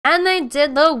And they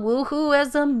did the woohoo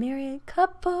as a married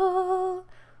couple.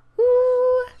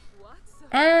 Woo.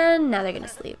 And now they're gonna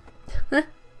sleep.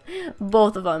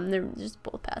 Both of them, they're just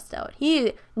both passed out.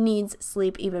 He needs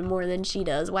sleep even more than she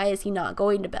does. Why is he not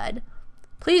going to bed?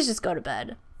 Please just go to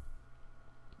bed.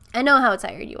 I know how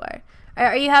tired you are.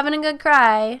 Are you having a good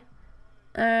cry?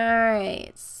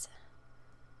 Alright.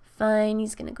 Fine,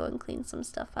 he's gonna go and clean some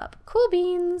stuff up. Cool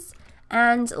beans.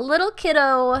 And little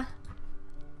kiddo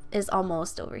is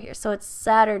almost over here. So it's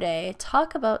Saturday.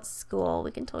 Talk about school.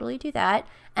 We can totally do that.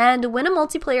 And win a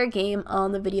multiplayer game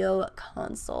on the video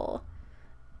console.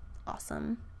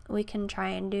 Awesome. We can try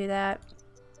and do that.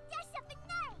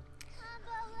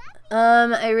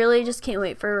 I really just can't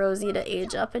wait for Rosie to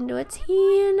age up into a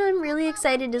teen. I'm really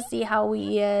excited to see how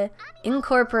we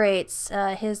incorporate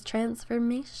his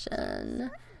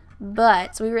transformation.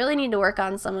 But we really need to work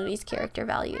on some of these character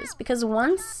values, because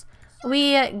once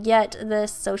we get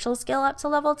this social skill up to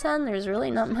level 10, there's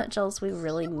really not much else we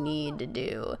really need to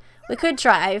do. We could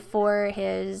try for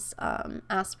his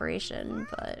aspiration,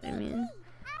 but I mean,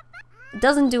 it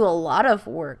doesn't do a lot of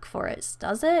work for us,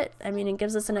 does it? I mean, it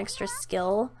gives us an extra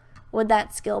skill. Would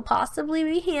that skill possibly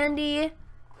be handy,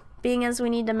 being as we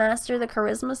need to master the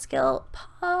charisma skill?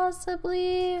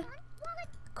 Possibly.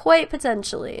 Quite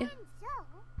potentially.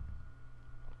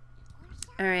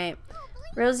 Alright.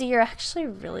 Rosie, you're actually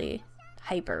really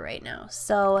hyper right now.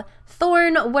 So,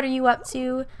 Thorn, what are you up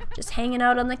to? Just hanging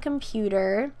out on the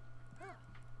computer.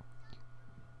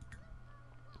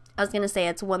 I was going to say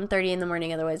it's 1:30 in the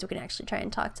morning, otherwise we can actually try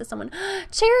and talk to someone.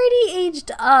 Charity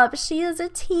aged up. She is a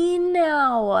teen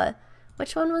now.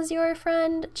 Which one was your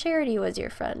friend? Charity was your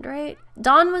friend, right?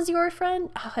 Dawn was your friend?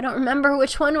 Oh, I don't remember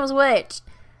which one was which.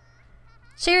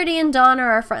 Charity and Dawn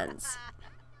are our friends.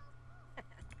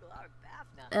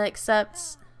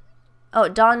 Except, oh,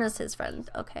 Dawn is his friend.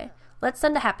 Okay. Let's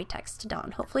send a happy text to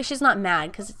Dawn. Hopefully she's not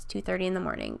mad because it's 2:30 in the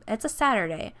morning. It's a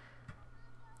Saturday.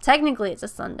 Technically, it's a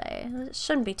Sunday. It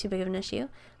shouldn't be too big of an issue.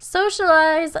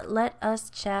 Socialize. Let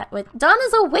us chat with... Dawn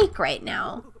is awake right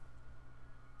now.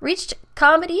 Reached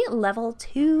comedy level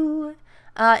 2.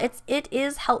 It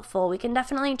is helpful. We can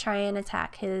definitely try and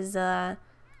attack his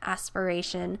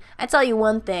aspiration. I tell you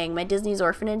one thing. My Disney's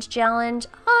Orphanage challenge.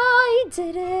 I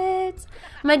did it.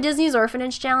 My Disney's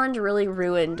Orphanage challenge really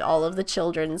ruined all of the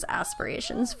children's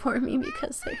aspirations for me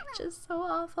because they were just so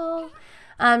awful.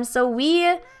 So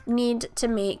we need to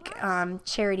make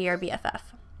Charity our BFF.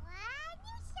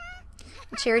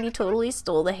 Charity totally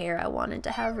stole the hair I wanted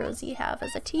to have Rosie have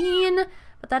as a teen,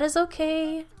 but that is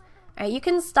okay. Alright, you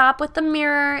can stop with the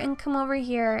mirror and come over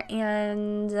here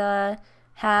and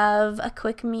have a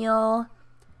quick meal.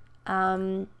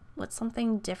 What's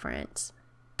something different?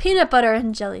 Peanut butter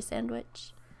and jelly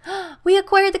sandwich. We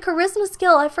acquired the charisma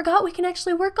skill. I forgot we can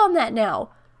actually work on that now.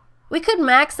 We could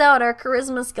max out our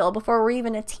charisma skill before we're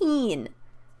even a teen.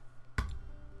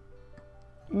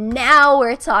 Now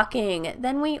we're talking.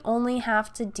 Then we only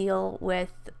have to deal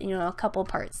with, you know, a couple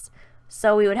parts.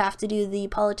 So we would have to do the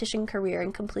politician career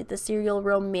and complete the serial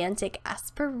romantic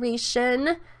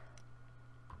aspiration.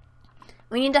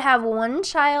 We need to have one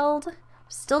child.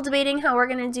 Still debating how we're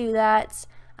going to do that.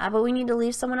 But we need to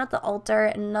leave someone at the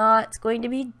altar. Not going to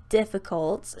be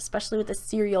difficult, especially with the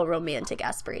serial romantic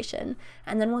aspiration.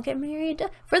 And then we'll get married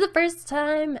for the first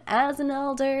time as an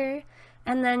elder.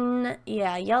 And then,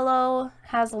 yeah, Yellow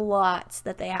has a lot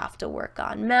that they have to work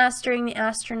on. Mastering the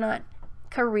astronaut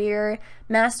career,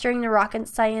 mastering the rocket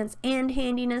science and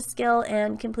handiness skill,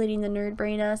 and completing the nerd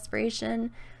brain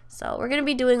aspiration. So we're going to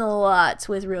be doing a lot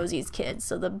with Rosie's kids.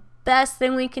 So the best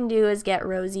thing we can do is get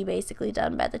Rosie basically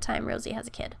done by the time Rosie has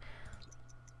a kid.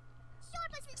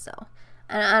 So,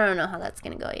 I don't know how that's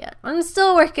going to go yet. I'm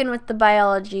still working with the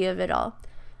biology of it all.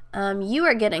 You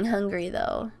are getting hungry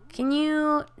though. Can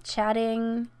you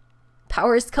chatting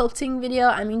power sculpting video?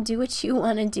 I mean, do what you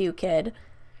want to do, kid.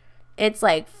 It's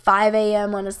like 5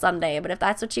 a.m. on a Sunday, but if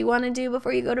that's what you want to do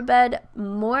before you go to bed,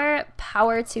 more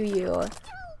power to you.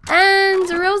 And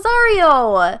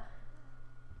Rosario!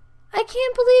 I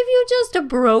can't believe you just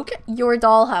broke your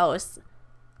dollhouse.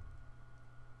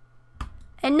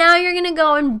 And now you're gonna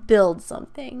go and build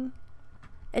something.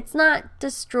 It's not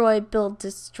destroy, build,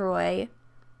 destroy.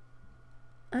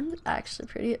 I'm actually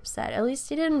pretty upset. At least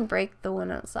he didn't break the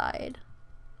one outside.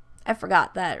 I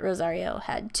forgot that Rosario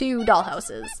had 2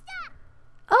 dollhouses.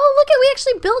 Oh, look at, we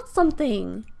actually built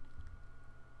something.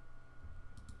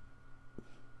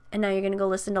 And now you're gonna go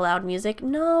listen to loud music?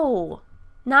 No,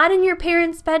 not in your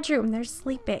parents' bedroom. They're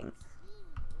sleeping.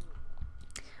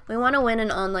 We want to win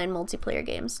an online multiplayer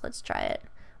game, so let's try it.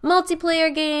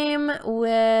 Multiplayer game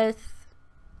with,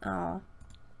 oh,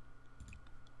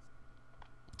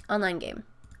 online game.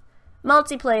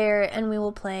 multiplayer, and we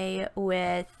will play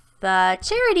with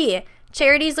Charity.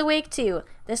 Charity's awake too.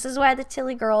 This is why the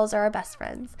Tilly girls are our best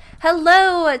friends.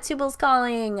 Hello, Tubal's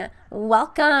calling.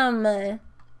 Welcome. I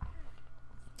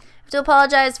have to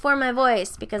apologize for my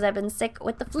voice because I've been sick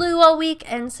with the flu all week,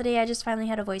 and today I just finally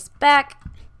had a voice back.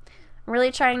 I'm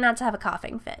really trying not to have a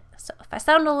coughing fit. So if I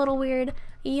sound a little weird,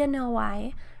 you know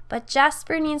why. But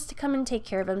Jasper needs to come and take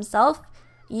care of himself,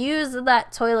 use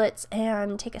that toilet,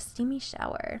 and take a steamy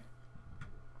shower.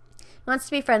 He wants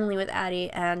to be friendly with Addie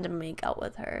and make out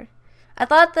with her. I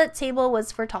thought that table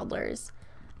was for toddlers.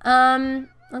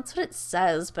 That's what it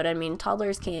says, but I mean,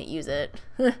 toddlers can't use it.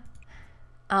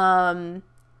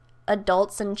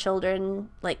 Adults and children,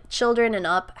 like children and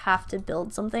up, have to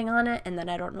build something on it, and then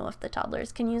I don't know if the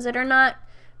toddlers can use it or not.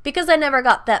 Because I never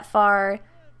got that far,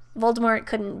 Voldemort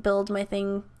couldn't build my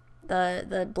thing,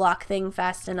 the block thing,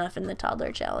 fast enough in the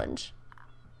toddler challenge.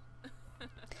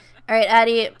 Alright,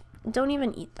 Addie, don't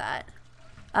even eat that.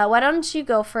 Why don't you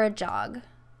go for a jog?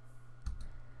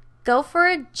 Go for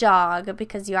a jog,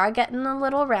 because you are getting a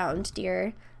little round,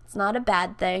 dear. It's not a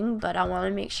bad thing, but I want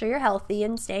to make sure you're healthy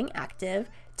and staying active.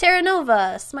 Terra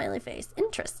Nova, smiley face,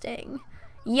 interesting.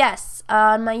 Yes,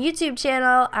 on my YouTube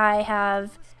channel, I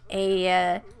have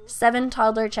a 7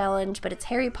 toddler challenge, but it's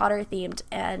Harry Potter themed,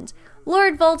 and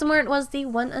Lord Voldemort was the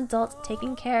one adult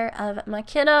taking care of my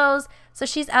kiddos, so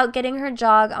she's out getting her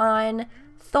jog on.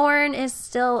 Thorn is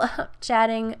still up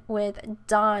chatting with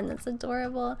Dawn. That's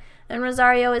adorable. And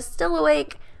Rosario is still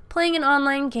awake playing an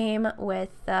online game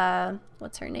with,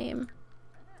 what's her name?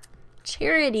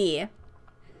 Charity.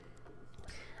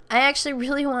 I actually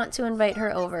really want to invite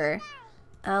her over.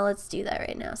 Let's do that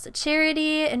right now. So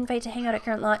Charity, invite to hang out at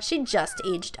current lot. She just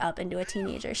aged up into a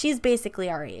teenager. She's basically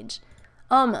our age.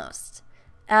 Almost.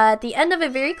 At the end of a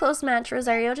very close match,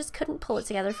 Rosario just couldn't pull it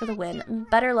together for the win.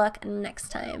 Better luck next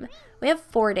time. We have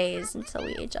 4 days until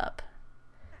we age up.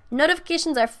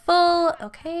 Notifications are full.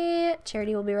 Okay,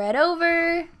 Charity will be right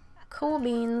over. Cool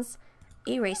beans.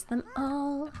 Erase them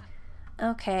all.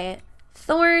 Okay,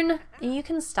 Thorn, you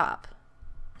can stop.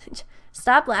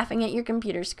 Stop laughing at your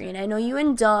computer screen. I know you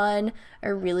and Dawn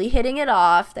are really hitting it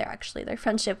off. Their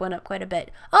friendship went up quite a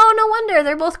bit. Oh, no wonder.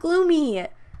 They're both gloomy.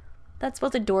 That's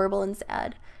both adorable and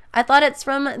sad. I thought it's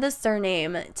from the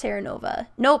surname, Terra Nova.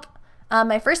 Nope.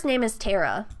 My first name is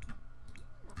Terra.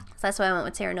 So that's why I went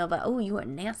with Terra Nova. Oh, you are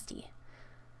nasty.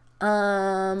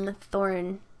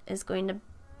 Thorn is going to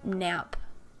nap.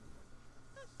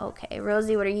 Okay,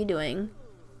 Rosie, what are you doing?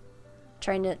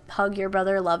 Trying to hug your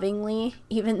brother lovingly,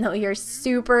 even though you're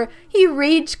super... He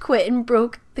rage quit and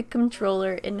broke the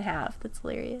controller in half. That's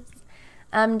hilarious.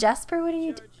 Jasper, what are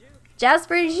you doing?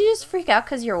 Jasper, did you just freak out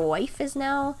because your wife is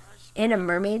now in a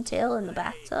mermaid tail in the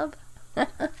bathtub?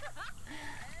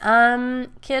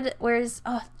 Kid, where's...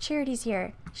 Oh, Charity's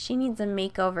here. She needs a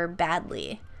makeover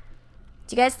badly.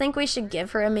 Do you guys think we should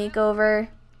give her a makeover?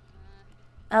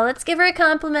 Let's give her a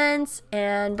compliment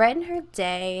and brighten her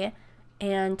day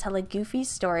and tell a goofy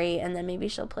story, and then maybe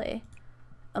she'll play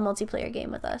a multiplayer game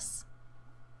with us.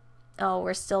 Oh,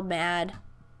 we're still mad.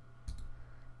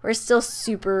 We're still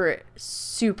super,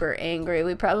 super angry.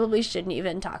 We probably shouldn't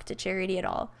even talk to Charity at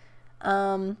all.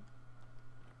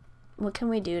 What can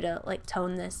we do to, like,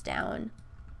 tone this down?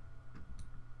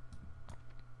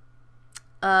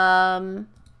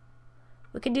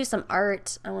 We could do some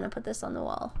art. I want to put this on the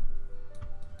wall.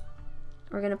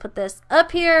 We're going to put this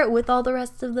up here with all the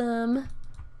rest of them.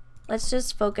 Let's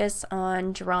just focus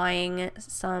on drawing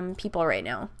some people right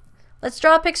now. Let's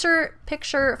draw a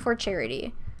picture for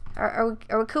Charity. Are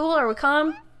we cool? Are we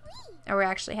calm? Are we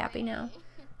actually happy now?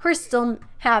 We're still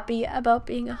happy about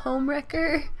being a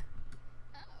homewrecker.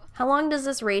 How long does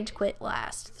this rage quit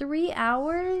last? 3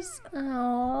 hours?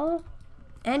 Oh.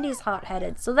 And he's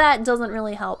hot-headed, so that doesn't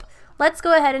really help. Let's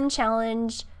go ahead and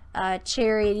challenge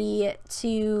Charity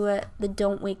to the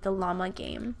Don't Wake the Llama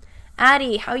game.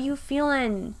 Addie, how you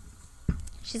feeling?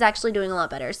 She's actually doing a lot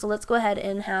better, so let's go ahead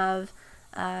and have...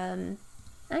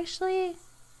 actually,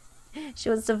 she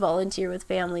wants to volunteer with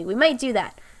family. We might do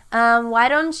that. Why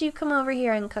don't you come over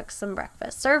here and cook some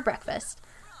breakfast? Serve breakfast.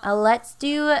 Let's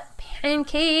do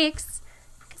pancakes,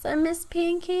 because I miss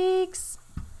pancakes.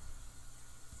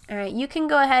 Alright, you can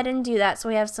go ahead and do that so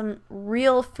we have some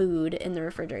real food in the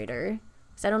refrigerator.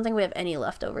 Because I don't think we have any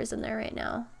leftovers in there right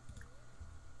now.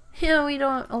 Yeah, we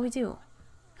don't. Oh, we do.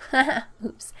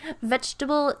 Oops.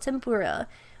 Vegetable tempura.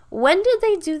 When did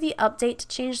they do the update to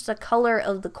change the color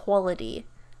of the quality?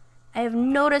 I have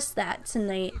noticed that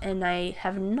tonight, and I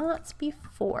have not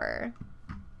before.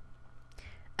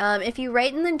 If you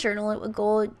write in the journal,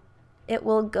 it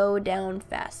will go down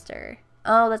faster.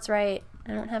 Oh, that's right.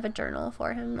 I don't have a journal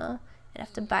for him, though. I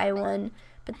have to buy one.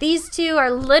 But these two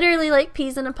are literally like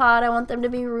peas in a pod. I want them to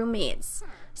be roommates.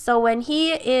 So when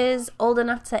he is old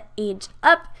enough to age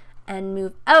up and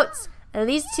move out,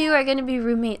 these two are going to be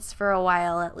roommates for a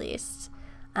while at least.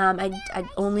 I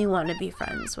only want to be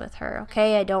friends with her,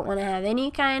 okay? I don't want to have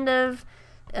any kind of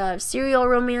serial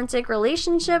romantic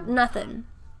relationship, nothing.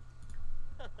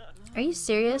 Are you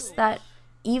serious? That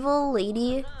evil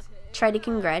lady tried to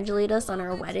congratulate us on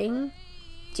our wedding?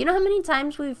 Do you know how many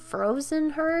times we've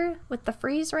frozen her with the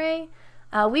freeze ray?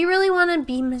 We really want to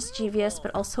be mischievous,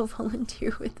 but also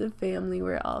volunteer with the family.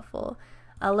 We're awful.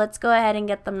 Let's go ahead and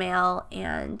get the mail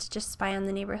and just spy on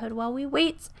the neighborhood while we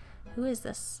wait. Who is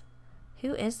this?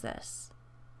 Who is this?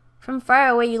 From far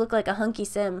away, you look like a hunky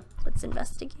sim. Let's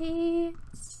investigate.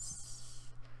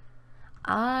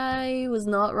 I was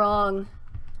not wrong.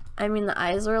 I mean, the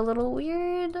eyes are a little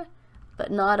weird,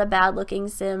 but not a bad-looking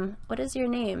sim. What is your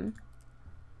name?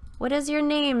 What is your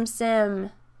name,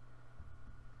 sim?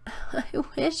 I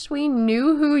wish we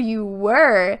knew who you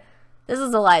were. This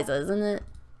is Eliza, isn't it?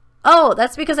 Oh,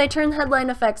 that's because I turned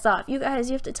headline effects off. You guys,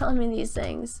 you have to tell me these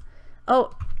things.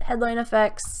 Oh, headline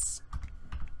effects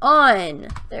on.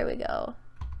 There we go.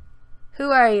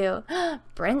 Who are you?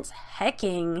 Brent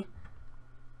Hecking.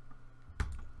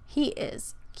 He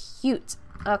is cute.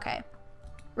 Okay.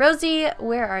 Rosie,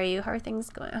 where are you? How are things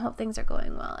going? I hope things are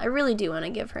going well. I really do want to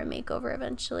give her a makeover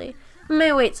eventually. I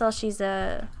may wait till she's,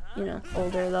 you know,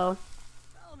 older though.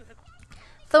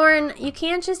 Thorn, you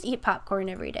can't just eat popcorn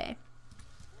every day.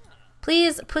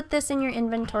 Please put this in your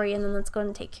inventory and then let's go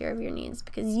and take care of your needs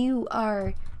because you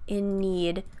are in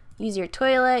need. Use your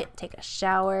toilet, take a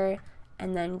shower,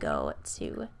 and then go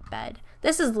to bed.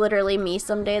 This is literally me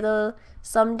someday though.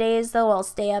 Some days though I'll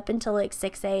stay up until like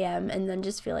 6 a.m. and then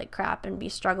just feel like crap and be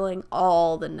struggling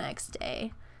all the next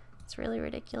day. It's really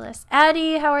ridiculous.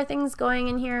 Addie, how are things going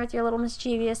in here with your little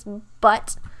mischievous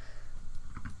butt?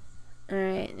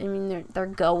 Alright, I mean they're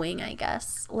going, I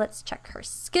guess. Let's check her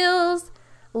skills.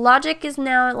 Logic is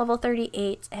now at level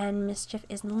 38 and Mischief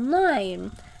is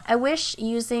 9. I wish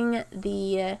using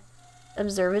the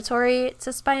observatory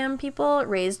to spy on people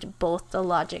raised both the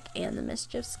logic and the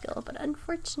mischief skill, but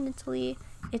unfortunately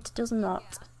it does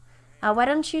not. Why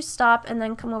don't you stop and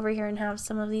then come over here and have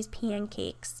some of these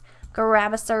pancakes.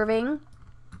 Grab a serving.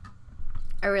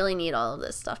 I really need all of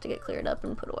this stuff to get cleared up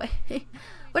and put away.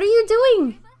 What are you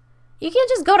doing? You can't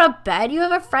just go to bed. You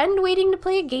have a friend waiting to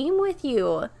play a game with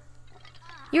you.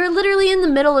 You're literally in the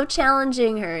middle of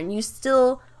challenging her and you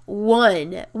still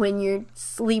won when you're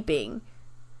sleeping.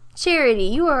 Charity,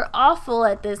 you are awful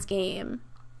at this game.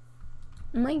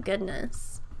 My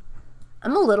goodness.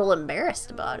 I'm a little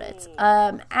embarrassed about it.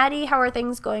 Addie, how are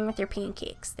things going with your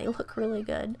pancakes? They look really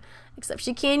good. Except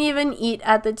she can't even eat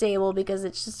at the table because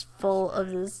it's just full of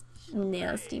this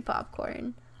nasty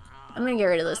popcorn. I'm gonna get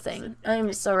rid of this thing.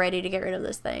 I'm so ready to get rid of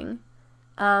this thing.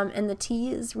 And the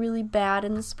tea is really bad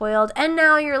and spoiled. And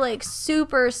now you're like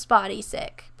super spotty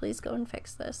sick. Please go and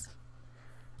fix this.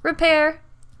 Repair.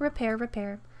 Repair,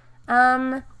 repair.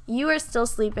 You are still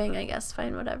sleeping, I guess.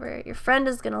 Fine, whatever. Your friend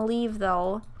is gonna leave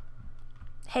though.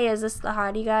 Hey, is this the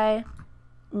hottie guy?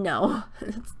 No,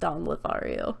 it's Don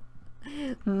Lothario.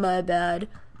 My bad.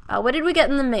 What did we get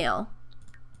in the mail?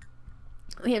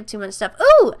 We have too much stuff.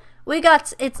 Ooh! We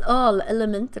got It's All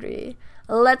Elementary.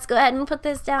 Let's go ahead and put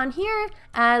this down here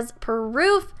as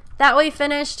proof that we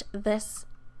finished this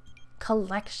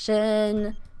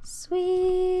collection.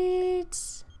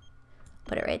 Sweet.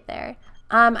 Put it right there.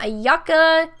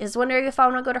 Ayaka is wondering if I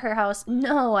want to go to her house.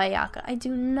 No, Ayaka, I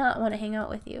do not want to hang out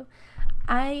with you.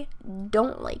 I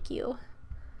don't like you.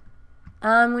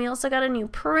 We also got a new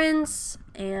prince,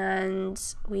 and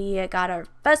we got our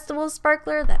festival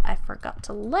sparkler that I forgot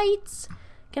to light.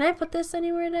 Can I put this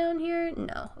anywhere down here?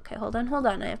 No. Okay, hold on, hold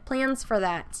on. I have plans for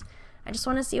that. I just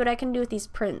want to see what I can do with these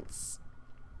prints.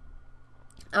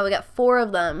 Oh, we got 4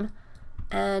 of them,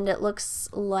 and it looks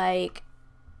like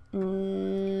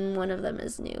one of them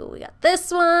is new. We got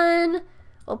this one.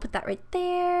 We'll put that right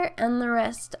there, and the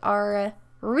rest are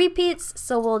repeats,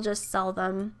 so we'll just sell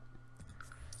them.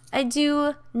 I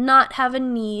do not have a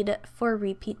need for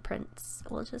repeat prints.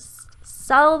 We'll just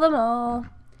sell them all.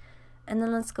 And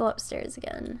then let's go upstairs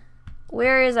again.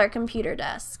 Where is our computer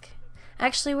desk?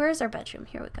 Actually, where is our bedroom?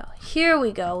 Here we go. Here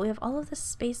we go. We have all of this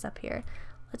space up here.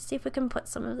 Let's see if we can put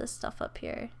some of this stuff up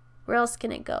here. Where else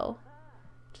can it go?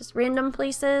 Just random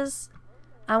places.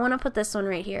 I want to put this one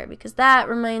right here because that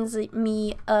reminds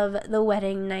me of the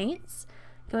wedding nights.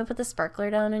 Can we put the sparkler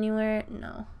down anywhere?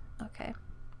 No. Okay.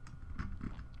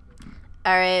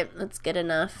 Alright, that's good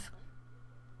enough.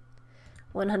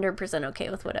 100% okay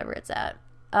with whatever it's at.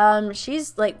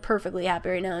 She's like perfectly happy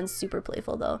right now and super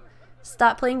playful though.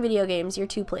 Stop playing video games. You're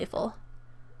too playful.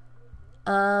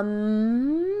 We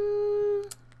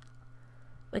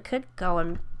could go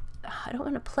and... I don't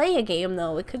want to play a game,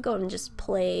 though. We could go and just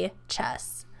play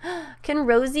chess. Can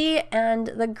Rosie and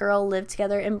the girl live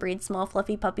together and breed small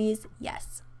fluffy puppies?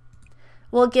 Yes.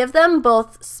 We'll give them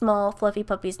both small fluffy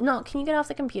puppies. No, can you get off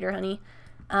the computer, honey?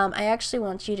 I actually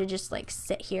want you to just, like,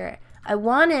 sit here. I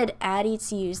wanted Addie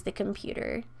to use the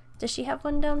computer. Does she have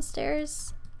one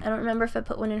downstairs? I don't remember if I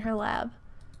put one in her lab.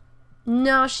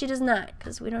 No, she does not,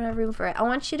 because we don't have room for it. I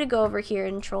want you to go over here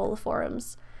and troll the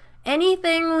forums.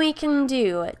 Anything we can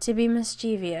do to be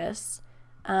mischievous.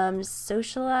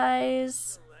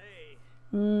 Socialize.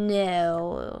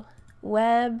 No.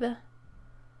 Web.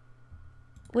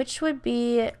 Which would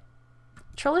be...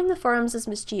 Trolling the forums is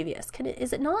mischievous.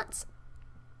 Is it not?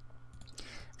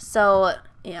 So,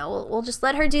 yeah, we'll just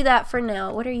let her do that for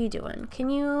now. What are you doing? Can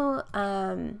you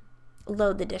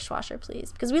load the dishwasher,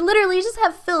 please? Because we literally just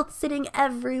have filth sitting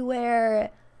everywhere.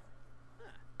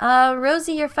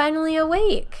 Rosie, you're finally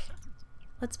awake.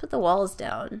 Let's put the walls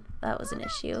down. That was an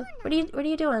issue. What are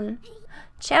you doing?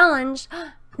 Challenge?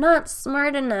 Not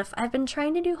smart enough. I've been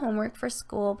trying to do homework for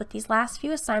school, but these last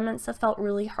few assignments have felt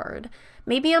really hard.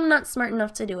 Maybe I'm not smart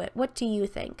enough to do it. What do you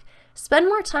think? Spend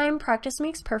more time. Practice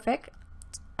makes perfect.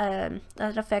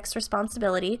 That affects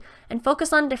responsibility. And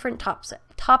focus on different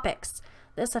topics.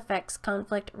 This affects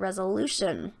conflict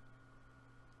resolution.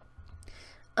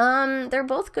 They're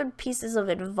both good pieces of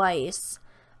advice.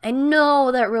 I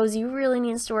know that Rosie really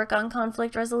needs to work on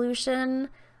conflict resolution,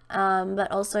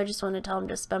 but also I just want to tell him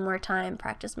to spend more time.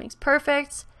 Practice makes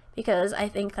perfect, because I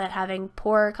think that having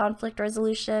poor conflict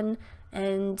resolution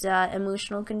and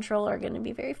emotional control are going to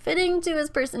be very fitting to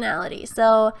his personality.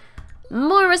 So,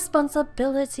 more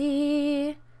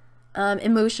responsibility.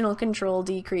 Emotional control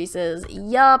decreases.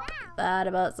 Yup, that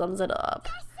about sums it up.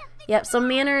 Yep, so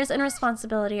manners and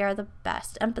responsibility are the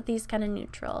best. Empathy is kind of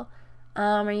neutral.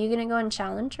 Are you gonna go and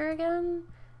challenge her again?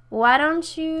 Why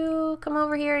don't you come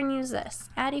over here and use this?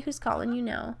 Addie, who's calling you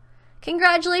now?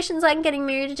 Congratulations on getting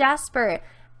married to Jasper.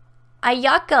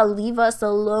 Ayaka, leave us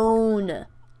alone.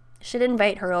 Should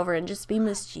invite her over and just be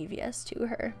mischievous to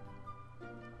her.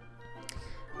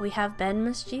 We have been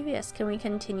mischievous. Can we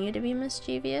continue to be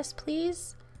mischievous,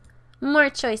 please? More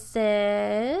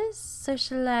choices.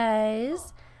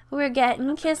 Socialize. We're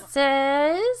getting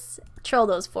kisses. Troll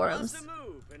those forums.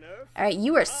 Alright,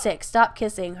 you are sick. Stop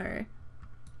kissing her.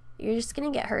 You're just gonna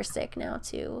get her sick now,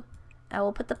 too. I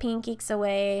will put the pancakes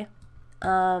away.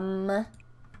 Did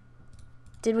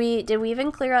we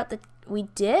even clear out the... We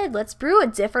did. Let's brew a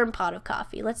different pot of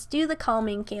coffee. Let's do the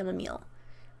calming chamomile.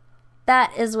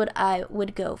 That is what I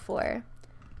would go for.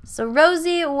 So,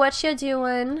 Rosie, what you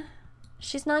doing?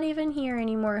 She's not even here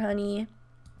anymore, honey.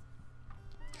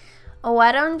 Oh,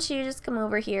 why don't you just come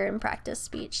over here and practice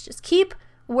speech? Just keep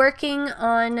working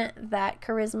on that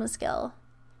charisma skill.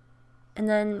 And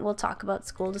then we'll talk about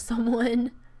school to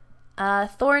someone.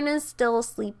 Thorn is still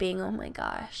sleeping. Oh my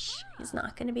gosh. He's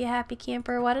not going to be a happy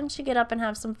camper. Why don't you get up and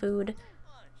have some food?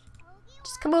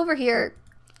 Just come over here.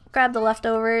 Grab the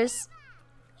leftovers.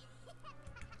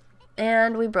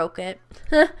 And we broke it.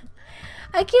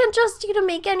 I can't trust you to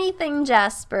make anything,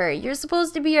 Jasper. You're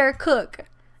supposed to be our cook.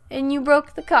 And you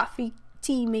broke the coffee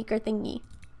tea maker thingy.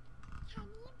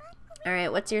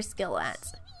 Alright, what's your skill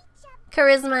at?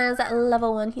 Charisma is at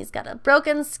level 1. He's got a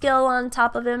broken skill on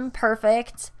top of him.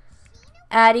 Perfect.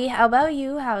 Addie, how about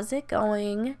you? How's it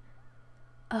going?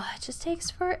 Oh, it just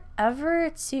takes forever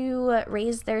to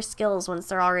raise their skills once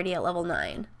they're already at level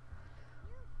 9.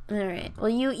 Alright, well,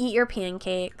 you eat your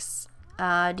pancakes.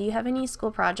 Do you have any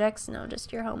school projects? No,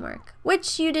 just your homework.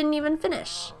 Which you didn't even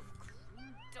finish.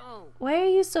 Why are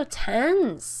you so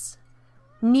tense?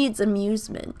 Needs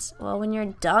amusement. Well, when you're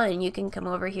done, you can come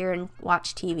over here and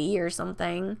watch TV or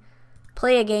something.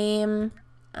 Play a game.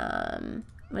 Why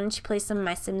don't you play some of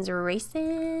My Sims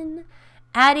Racing?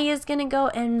 Addie is gonna go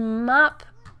and mop.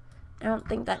 I don't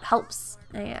think that helps.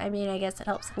 I mean, I guess it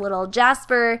helps a little.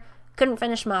 Jasper couldn't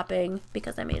finish mopping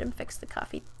because I made him fix the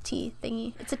coffee tea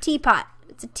thingy. It's a teapot.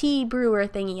 It's a tea brewer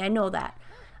thingy. I know that.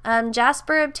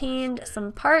 Jasper obtained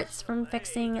some parts from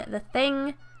fixing the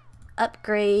thing.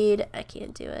 Upgrade. I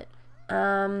can't do it.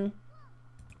 Got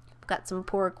some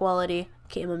poor quality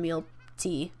chamomile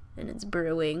tea and it's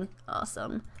brewing.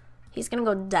 Awesome. He's gonna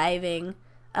go diving.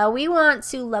 We want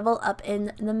to level up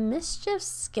in the mischief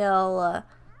skill.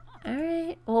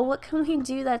 Alright. Well, what can we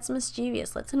do that's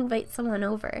mischievous? Let's invite someone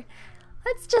over.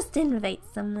 Let's just invite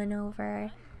someone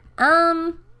over.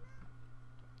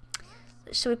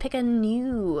 Should we pick a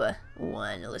new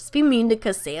one? Let's be mean to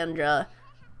Cassandra.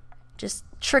 just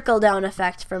trickle-down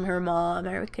effect from her mom.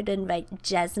 Or we could invite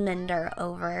Jesminder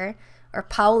over. Or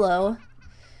Paolo.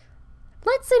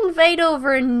 Let's invite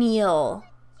over Neil.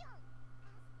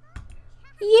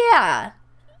 Yeah.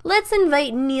 Let's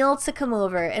invite Neil to come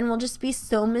over, and we'll just be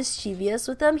so mischievous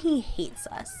with him. He hates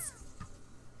us.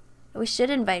 We should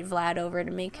invite Vlad over to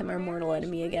make him our mortal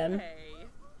enemy again.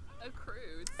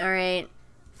 Alright.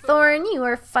 Thorn, you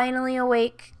are finally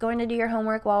awake, going to do your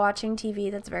homework while watching TV.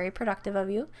 That's very productive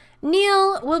of you.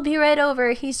 Neil will be right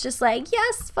over. He's just like,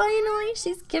 yes, finally,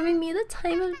 she's giving me the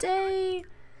time of day.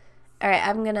 Alright,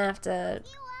 I'm gonna have to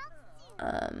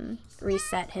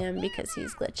reset him because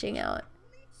he's glitching out.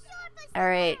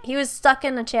 Alright, he was stuck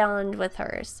in a challenge with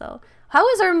her, so. How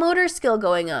is our motor skill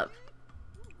going up?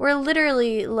 We're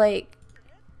literally, like,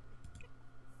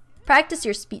 practice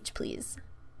your speech, please.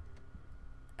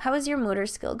 How is your motor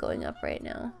skill going up right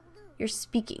now? You're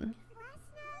speaking.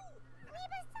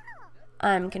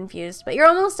 I'm confused, but you're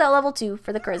almost at level 2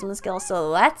 for the charisma skill,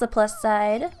 so that's a plus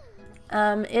side.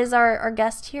 Is our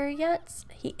guest here yet?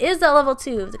 He is at level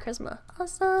 2 of the charisma.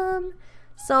 Awesome.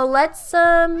 So let's do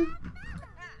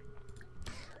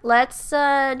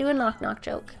a knock-knock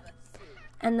joke.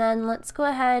 And then let's go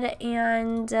ahead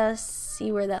and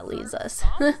see where that leads us.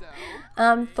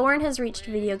 Thorn has reached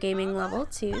video gaming level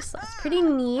 2, so that's pretty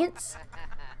neat.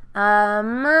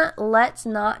 Let's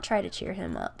not try to cheer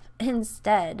him up.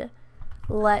 Instead,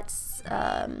 let's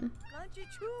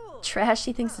trash.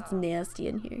 He thinks it's nasty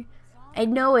in here. I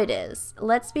know it is.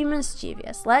 Let's be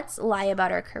mischievous. Let's lie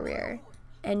about our career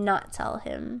and not tell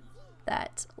him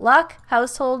that. Lock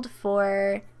household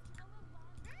for...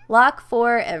 Lock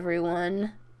for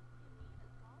everyone.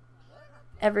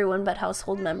 Everyone but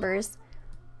household members.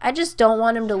 I just don't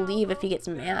want him to leave if he gets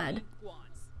mad.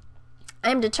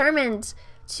 I'm determined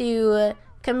to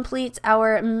complete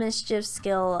our mischief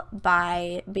skill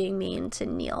by being mean to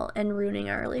Neil and ruining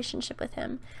our relationship with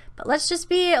him. But let's just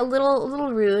be a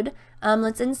little rude.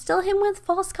 Let's instill him with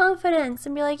false confidence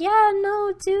and be like, yeah,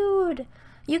 no, dude.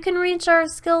 You can reach our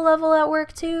skill level at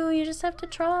work too. You just have to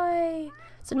try.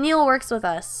 So Neil works with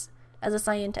us as a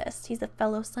scientist. He's a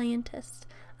fellow scientist.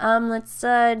 Let's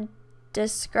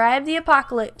describe the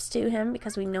apocalypse to him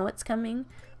because we know it's coming.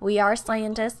 We are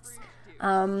scientists.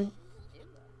 Let's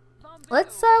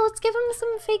give him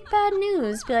some fake bad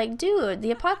news. Be like, dude,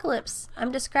 the apocalypse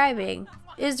I'm describing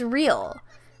is real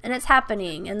and it's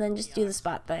happening, and then just do the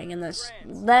spot thing, and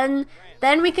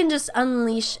then we can just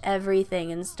unleash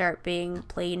everything and start being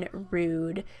plain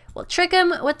rude. We'll trick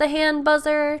him with the hand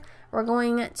buzzer. We're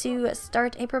going to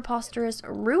start a preposterous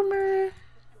rumor.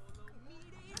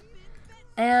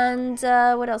 And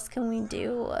what else can we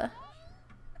do?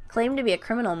 Claim to be a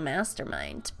criminal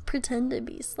mastermind. Pretend to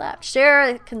be slapped. Share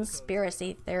a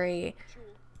conspiracy theory.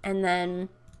 And then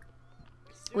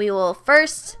we will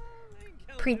first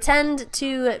pretend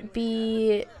to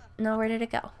be... No, where did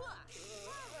it go?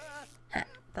 Huh,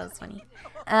 that was funny.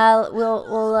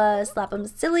 We'll slap him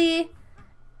silly.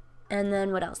 And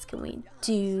then what else can we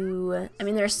do? I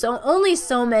mean, there's only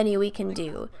so many we can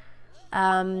do.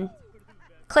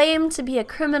 Claim to be a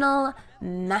criminal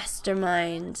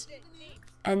mastermind.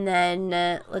 And then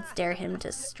let's dare him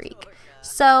to streak.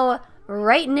 So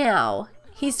right now,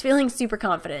 he's feeling super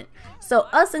confident. So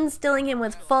us instilling him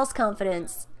with false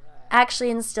confidence actually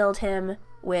instilled him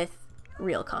with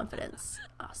real confidence.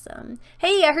 Awesome.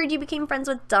 Hey, I heard you became friends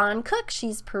with Dawn Cook.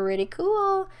 She's pretty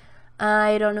cool.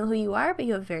 I don't know who you are, but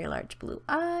you have very large blue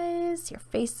eyes. Your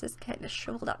face is kind of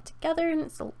shriveled up together, and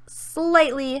it's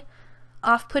slightly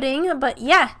off-putting. But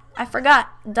yeah, I forgot.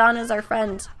 Dawn is our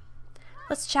friend.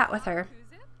 Let's chat with her.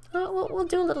 We'll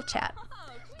do a little chat.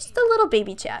 Just a little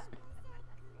baby chat.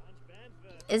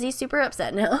 Is he super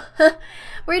upset now?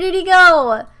 Where did he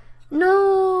go?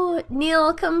 No,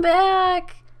 Neil, come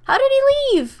back. How did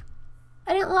he leave?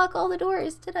 I didn't lock all the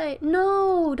doors, did I?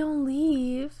 No, don't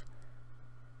leave.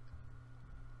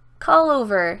 Call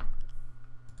over.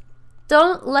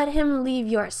 Don't let him leave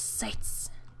your sights.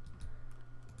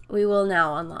 We will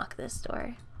now unlock this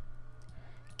door.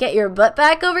 Get your butt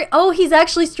back over. Oh, he's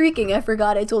actually streaking. I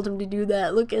forgot I told him to do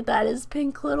that. Look at that. His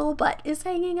pink little butt is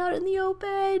hanging out in the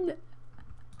open.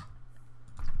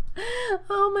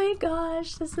 Oh my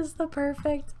gosh. This is the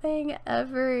perfect thing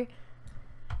ever.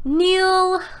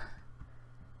 Neil,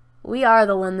 we are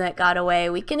the one that got away.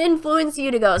 We can influence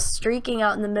you to go streaking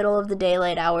out in the middle of the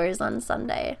daylight hours on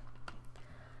Sunday.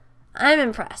 I'm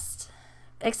impressed.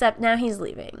 Except now he's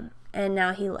leaving. And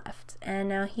now he left. And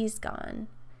now he's gone.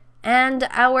 And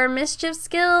our mischief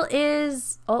skill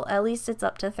is, oh, at least it's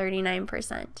up to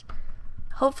 39%.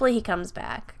 Hopefully he comes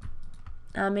back.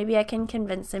 Maybe I can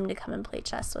convince him to come and play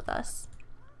chess with us.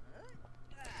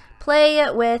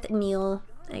 play with Neil.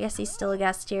 I guess he's still a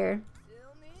guest here.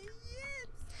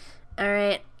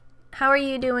 Alright. How are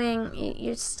you doing?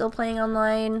 You're still playing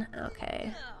online?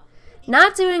 Okay.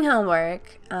 Not doing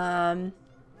homework.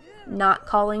 Not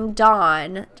calling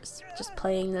Dawn. Just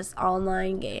playing this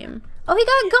online game. Oh, he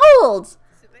got gold!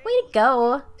 Way to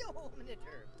go.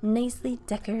 Nicely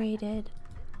decorated.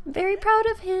 I'm very proud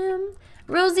of him.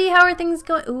 Rosie, how are things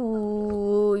going?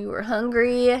 Ooh, you were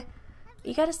hungry.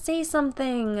 You gotta say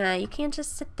something. You can't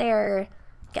just sit there.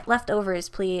 Get leftovers,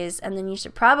 please. And then you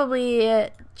should probably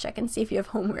check and see if you have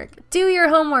homework. Do your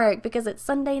homework because it's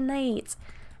Sunday night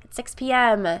at 6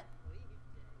 p.m.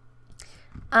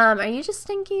 Are you just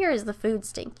stinky or is the food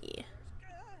stinky?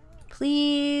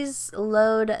 Please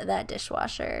load that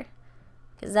dishwasher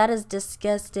because that is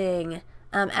disgusting.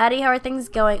 Addie, how are things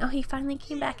going? Oh, he finally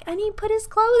came back and he put his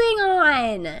clothing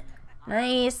on.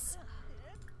 Nice.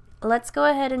 Let's go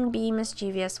ahead and be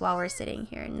mischievous while we're sitting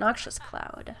here. Noxious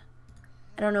cloud.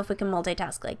 I don't know if we can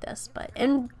multitask like this, but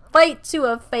invite to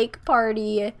a fake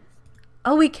party.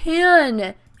 Oh, we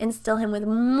can instill him with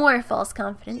more false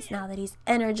confidence now that he's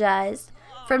energized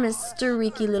from his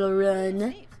streaky little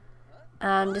run.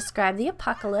 Describe the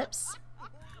apocalypse.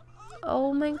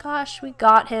 Oh my gosh, we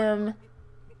got him.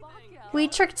 We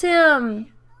tricked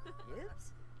him.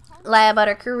 Lie about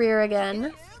our career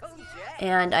again.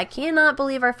 And I cannot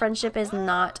believe our friendship is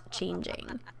not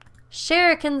changing.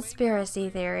 Share a conspiracy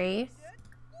theory.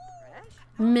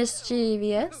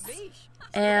 Mischievous.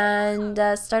 And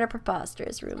start a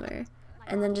preposterous rumor.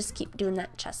 And then just keep doing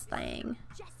that chess thing.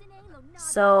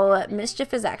 So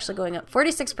mischief is actually going up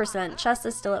 46%. Chess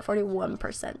is still at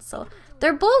 41%. So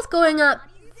they're both going up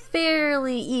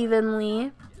fairly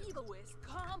evenly.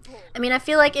 I mean, I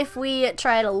feel like if we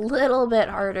tried a little bit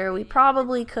harder, we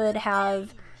probably could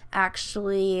have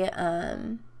actually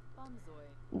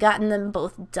gotten them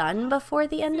both done before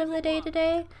the end of the day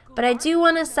today. But I do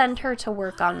want to send her to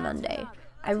work on Monday.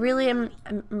 I'm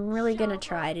really going to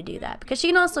try to do that because she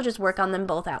can also just work on them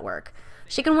both at work.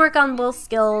 She can work on both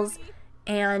skills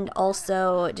and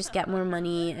also just get more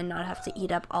money and not have to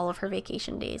eat up all of her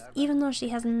vacation days, even though she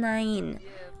has 9.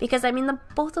 Because, I mean,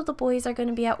 both of the boys are going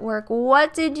to be at work.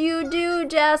 What did you do,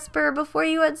 Jasper, before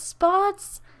you had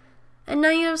spots? And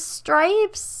now you have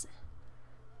stripes?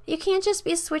 You can't just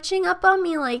be switching up on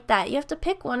me like that. You have to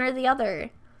pick one or the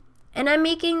other. And I'm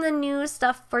making the new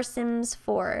stuff for Sims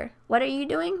 4. What are you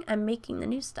doing? I'm making the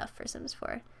new stuff for Sims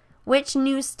 4. Which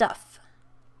new stuff?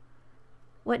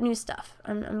 What new stuff?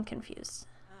 I'm confused.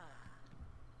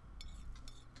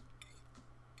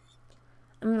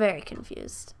 I'm very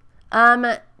confused.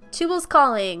 Tubal's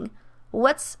calling.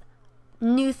 What's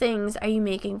new things are you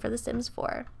making for The Sims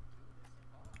 4?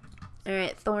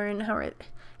 Alright, Thorn, how are...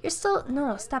 You're still...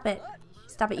 No, stop it.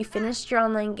 Stop it. You finished your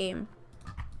online game.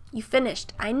 You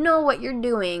finished. I know what you're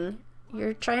doing.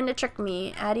 You're trying to trick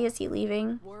me. Addie, is he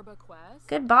leaving?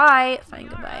 Goodbye. Fine,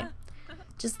 goodbye.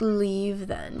 Just leave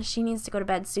then. She needs to go to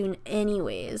bed soon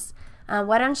anyways.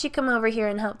 Why don't you come over here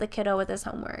and help the kiddo with his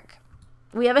homework?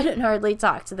 We haven't hardly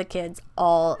talked to the kids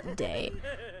all day.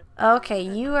 Okay,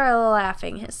 you are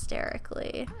laughing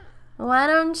hysterically. Why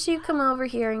don't you come over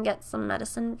here and get some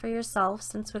medicine for yourself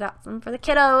since we got some for the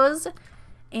kiddos?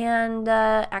 And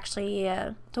actually,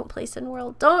 don't place it in the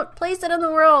world. Don't place it in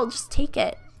the world. Just take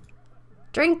it.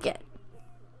 Drink it.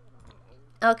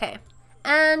 Okay.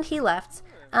 And he left.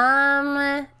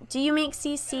 Do you make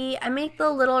CC? I make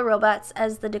the little robots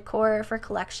as the decor for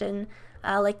collection,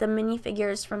 like the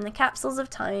minifigures from the Capsules of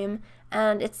Time,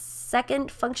 and its second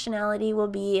functionality will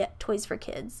be Toys for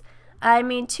Kids. I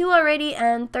made 2 already,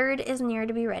 and 3rd is near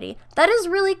to be ready. That is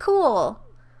really cool!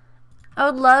 I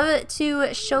would love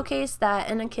to showcase that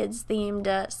in a kids-themed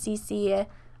CC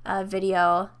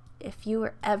video, if you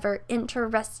were ever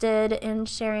interested in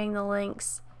sharing the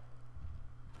links.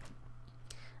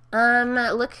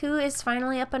 Look who is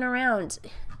finally up and around.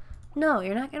 No,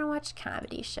 you're not gonna watch a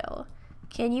comedy show.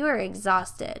 Kid, you are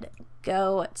exhausted.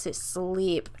 Go to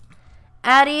sleep.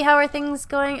 Addie, how are things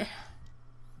going?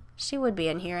 She would be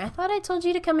in here. I thought I told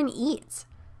you to come and eat.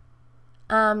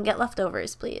 Get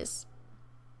leftovers, please.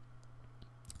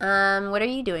 What are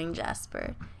you doing,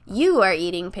 Jasper? You are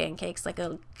eating pancakes like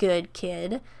a good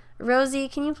kid. Rosie,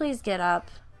 can you please get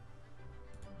up?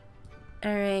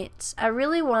 Alright, I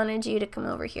really wanted you to come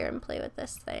over here and play with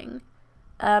this thing.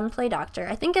 Play doctor.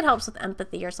 I think it helps with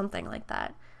empathy or something like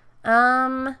that.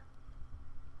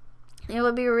 It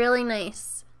would be really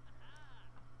nice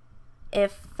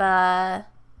if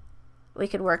we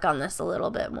could work on this a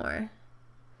little bit more.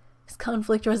 This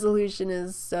conflict resolution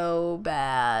is so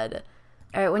bad.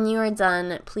 Alright, when you are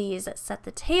done, please set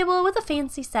the table with a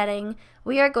fancy setting.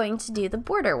 We are going to do the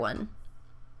border one.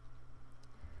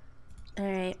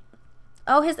 Alright.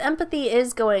 Oh, his empathy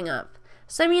is going up.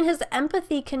 So, I mean, his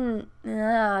empathy can...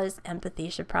 his empathy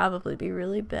should probably be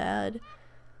really bad.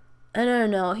 I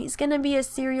don't know. He's gonna be a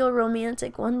serial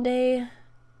romantic one day.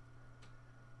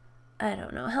 I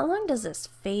don't know. How long does this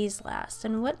phase last?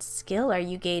 And what skill are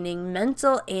you gaining?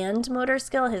 Mental and motor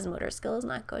skill? His motor skill is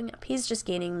not going up. He's just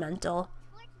gaining mental.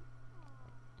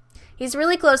 He's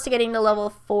really close to getting to level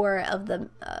 4 of the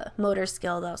motor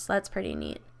skill, though, so that's pretty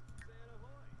neat.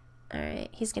 Alright,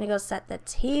 he's gonna go set the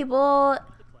table,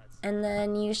 and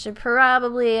then you should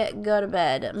probably go to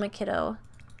bed, my kiddo.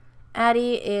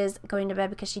 Addie is going to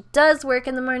bed because she does work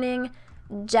in the morning.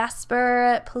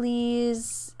 Jasper,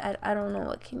 please. I don't know,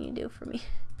 what can you do for me?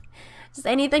 Does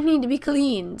anything need to be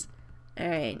cleaned?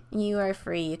 Alright, you are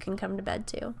free. You can come to bed,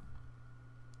 too.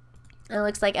 It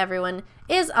looks like everyone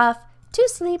is off to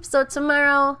sleep, so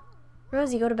tomorrow,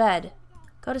 Rosie, go to bed.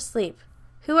 Go to sleep.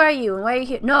 Who are you and why are you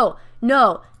here? No,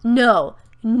 no, no,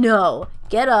 no.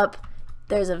 Get up.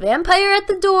 There's a vampire at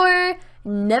the door.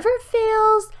 Never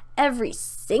fails. Every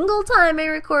single time I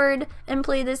record and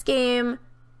play this game,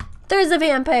 there's a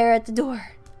vampire at the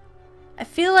door. I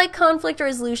feel like conflict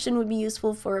resolution would be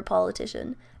useful for a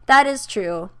politician. That is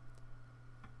true.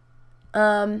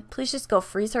 Please just go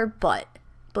freeze her butt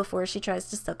before she tries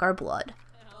to suck our blood.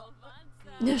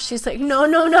 She's like, no,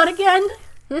 no, not again.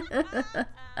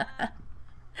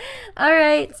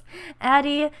 Alright,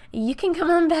 Addie, you can come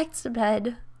on back to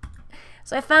bed.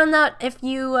 So I found out if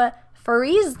you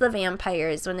freeze the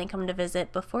vampires when they come to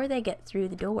visit before they get through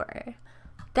the door,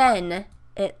 then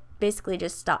it basically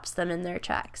just stops them in their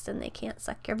tracks and they can't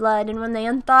suck your blood. And when they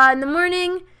unthaw in the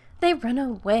morning, they run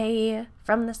away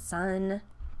from the sun.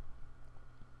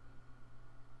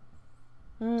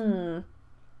 So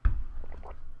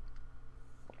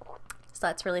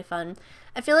that's really fun.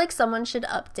 I feel like someone should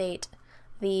update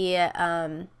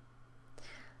the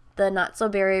not so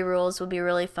berry rules. Would be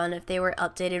really fun if they were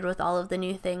updated with all of the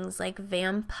new things like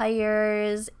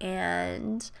vampires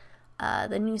and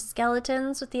the new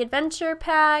skeletons with the adventure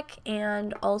pack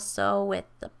and also with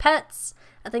the pets.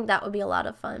 I think that would be a lot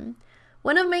of fun.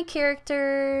 One of my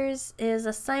characters is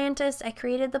a scientist. I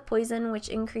created the poison, which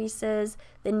increases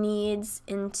the needs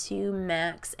into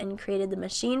max, and created the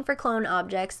machine for clone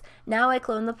objects. Now I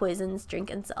clone the poisons,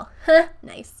 drink and sell.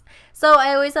 Nice. So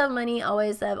I always have money,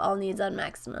 always have all needs on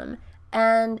maximum,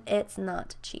 and it's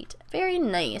not cheat. Very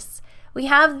nice. We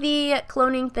have the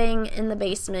cloning thing in the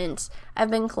basement. I've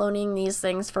been cloning these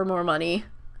things for more money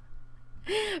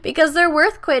because they're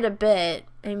worth quite a bit.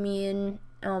 I mean,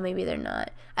 oh, maybe they're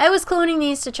not. I was cloning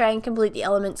these to try and complete the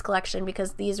elements collection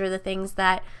because these were the things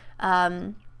that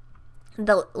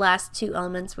the last 2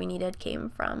 elements we needed came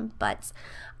from. But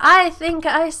I think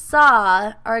I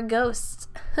saw our ghost.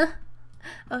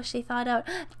 Oh, she thawed out.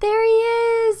 There he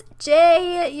is!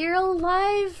 Jay, you're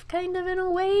alive, kind of and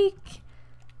awake.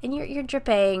 And you're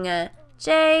dripping.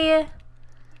 Jay.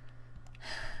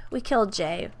 We killed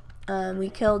Jay. We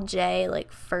killed Jay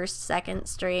like first, second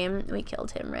stream. We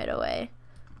killed him right away.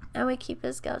 And we keep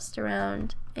his ghost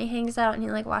around. And he hangs out and he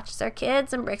like watches our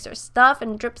kids and breaks our stuff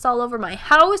and drips all over my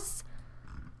house.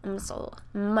 I'm so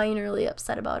minorly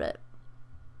upset about it.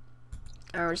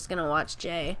 And we're just gonna watch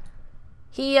Jay.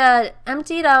 He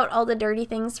emptied out all the dirty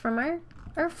things from our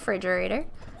refrigerator.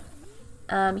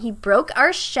 He broke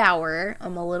our shower.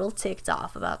 I'm a little ticked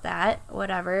off about that.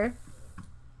 Whatever.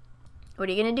 What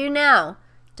are you gonna do now?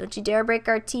 Don't you dare break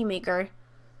our tea maker.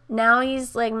 Now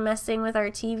he's like messing with our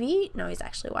TV. No, he's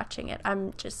actually watching it.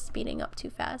 I'm just speeding up too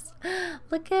fast.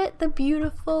 Look at the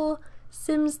beautiful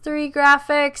Sims 3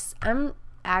 graphics. I'm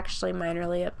actually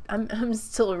minorly I'm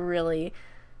still really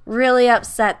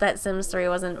upset that Sims 3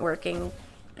 wasn't working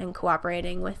and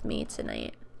cooperating with me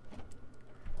tonight.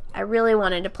 I really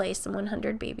wanted to play some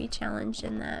 100 baby challenge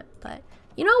in that, but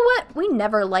you know what? We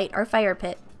never light our fire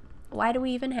pit. Why do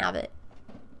we even have it?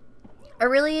 A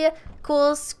really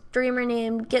cool streamer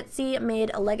named Gitsy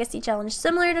made a legacy challenge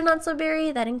similar to Not So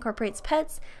Berry that incorporates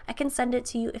pets. I can send it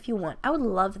to you if you want. I would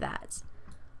love that.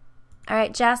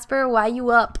 Alright, Jasper, why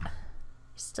you up?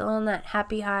 Still on that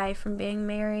happy high from being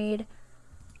married.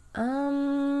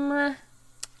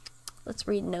 Let's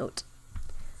read note.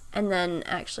 And then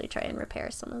actually try and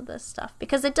repair some of this stuff.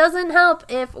 Because it doesn't help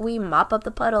if we mop up the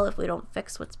puddle if we don't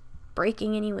fix what's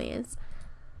breaking anyways.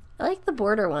 I like the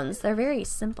border ones. They're very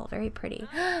simple, very pretty.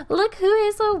 Look who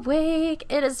is awake.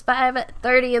 It is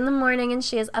 5:30 in the morning and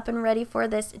she is up and ready for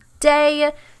this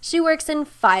day. She works in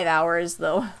 5 hours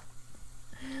though.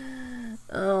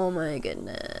 Oh my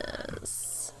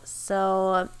goodness.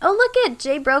 So, oh look it,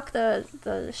 Jay broke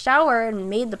the shower and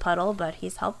made the puddle, but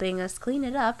he's helping us clean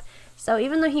it up. So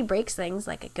even though he breaks things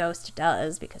like a ghost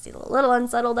does, because he's a little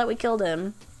unsettled that we killed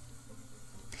him,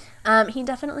 he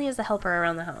definitely is a helper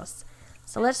around the house.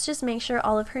 So let's just make sure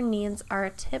all of her needs are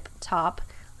tip-top.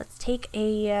 Let's take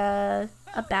a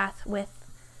bath with,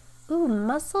 ooh,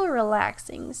 muscle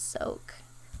relaxing soak.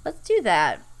 Let's do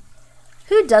that.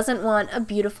 Who doesn't want a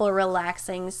beautiful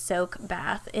relaxing soak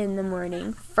bath in the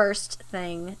morning? First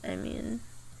thing, I mean,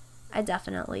 I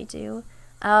definitely do.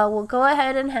 We'll go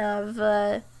ahead and have,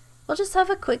 we'll just have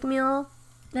a quick meal.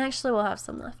 Actually, we'll have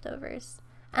some leftovers.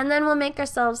 And then we'll make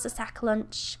ourselves a sack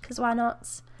lunch, because why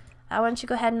not? Why don't you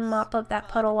go ahead and mop up that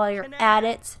puddle while you're at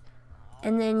it.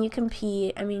 And then you can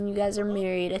pee. I mean, you guys are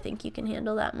married. I think you can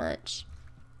handle that much.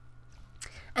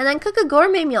 And then cook a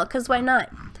gourmet meal, because why not?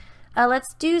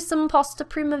 Let's do some pasta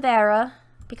primavera,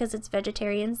 because it's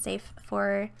vegetarian safe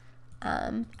for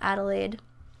Adelaide.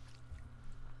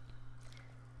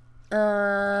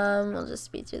 We'll just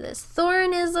speed through this.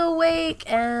 Thorn is awake,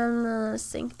 and the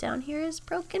sink down here is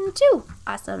broken too.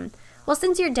 Awesome. Well,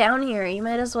 since you're down here, you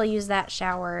might as well use that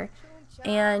shower.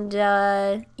 And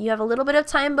you have a little bit of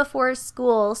time before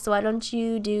school, so why don't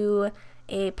you do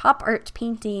a pop art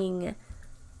painting?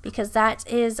 Because that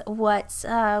is what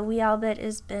Wee Albert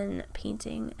has been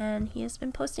painting, and he has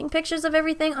been posting pictures of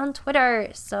everything on Twitter.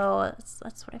 So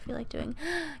that's what I feel like doing.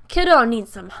 Kiddo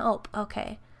needs some help.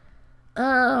 Okay.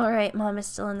 Alright, Mom is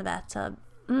still in the bathtub.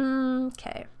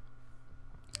 Okay.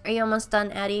 Are you almost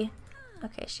done, Addie?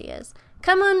 Okay, she is.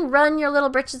 Come on, run your little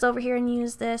britches over here and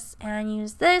use this, and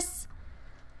use this.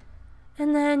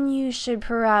 And then you should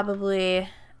probably...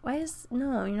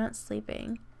 No, you're not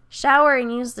sleeping. Shower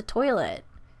and use the toilet.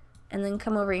 And then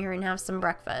come over here and have some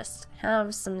breakfast.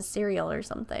 Have some cereal or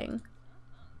something.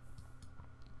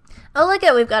 Oh, look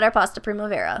it, we've got our pasta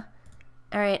primavera.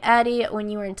 Alright, Addie, when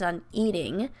you are done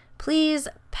eating, please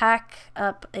pick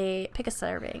a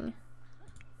serving.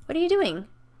 What are you doing?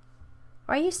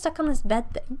 Why are you stuck on this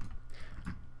bed thing?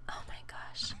 Oh my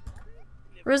gosh.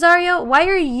 Rosario, why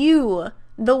are you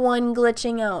the one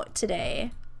glitching out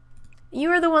today? You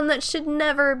are the one that should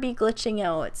never be glitching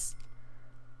out.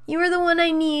 You are the one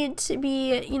I need to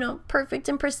be, you know, perfect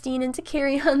and pristine and to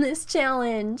carry on this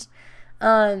challenge.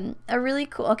 A really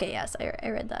cool... Okay, yes, I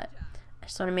read that. I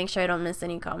just want to make sure I don't miss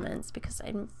any comments because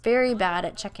I'm very bad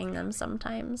at checking them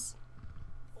sometimes.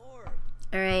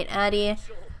 Alright, Addie.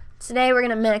 Today we're going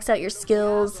to max out your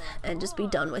skills and just be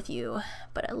done with you.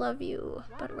 But I love you.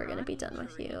 But we're going to be done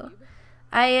with you.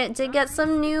 I did get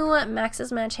some new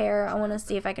Max's Match hair. I want to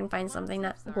see if I can find something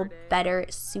that will better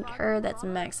suit her. That's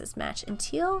Max's Match in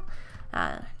teal.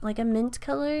 Like a mint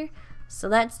color. So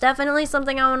that's definitely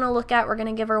something I want to look at. We're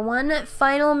going to give her one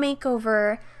final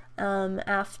makeover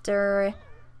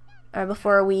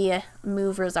before we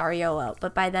move Rosario out.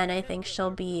 But by then I think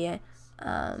she'll be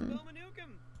an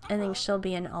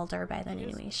elder by then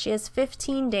anyway. She has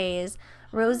 15 days.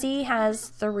 Rosie has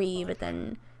 3, but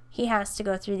then he has to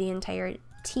go through the entire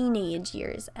teenage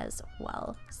years as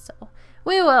well. So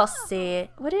we will see.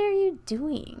 What are you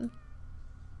doing?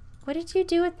 What did you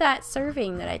do with that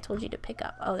serving that I told you to pick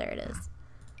up? Oh, there it is.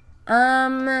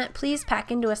 Please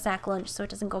pack into a sack lunch so it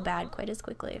doesn't go bad quite as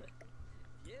quickly.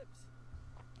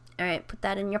 Alright, put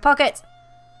that in your pocket.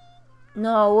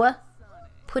 No.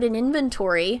 Put in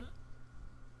inventory.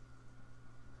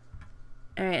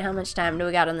 Alright, how much time do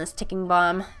we got on this ticking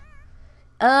bomb?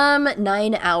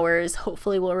 9 hours.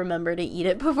 Hopefully we'll remember to eat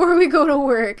it before we go to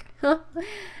work.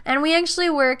 And we actually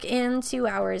work in 2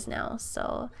 hours now,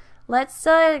 so let's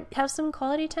have some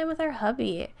quality time with our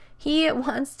hubby. He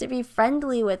wants to be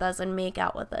friendly with us and make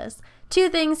out with us. 2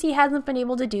 things he hasn't been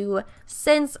able to do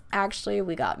since actually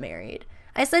we got married.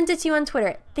 I sent it to you on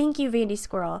Twitter. Thank you, Vandy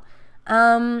Squirrel.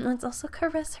 Let's also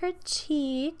caress her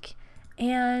cheek.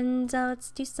 And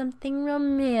let's do something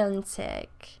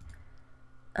romantic.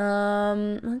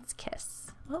 Let's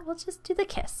kiss. Well, we'll just do the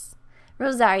kiss.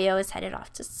 Rosario is headed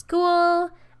off to school.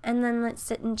 And then let's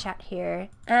sit and chat here.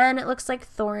 And it looks like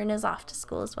Thorn is off to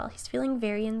school as well. He's feeling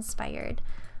very inspired.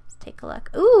 Let's take a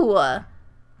look. Ooh!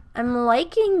 I'm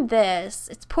liking this.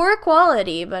 It's poor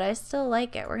quality, but I still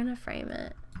like it. We're gonna frame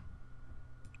it.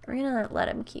 We're gonna let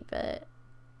him keep it.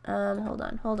 Hold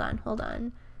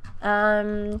on.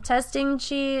 Testing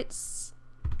cheats.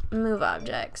 Move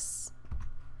objects.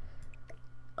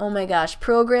 Oh my gosh,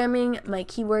 programming my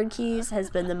keyword keys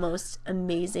has been the most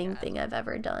amazing thing I've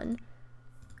ever done.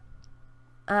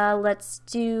 Let's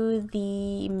do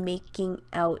the making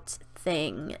out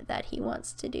thing that he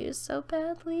wants to do so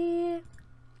badly.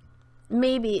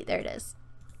 Maybe, there it is.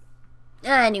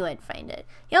 I knew I'd find it.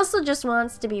 He also just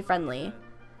wants to be friendly.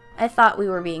 I thought we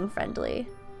were being friendly.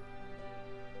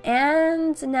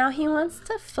 And now he wants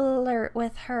to flirt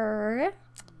with her.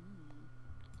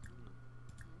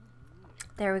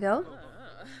 There we go.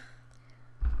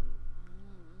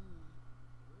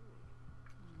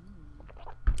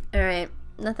 Alright,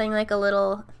 nothing like a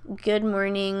little good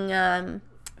morning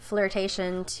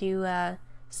flirtation to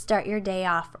start your day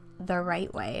off the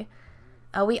right way.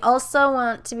 We also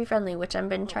want to be friendly, which I've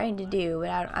been trying to do,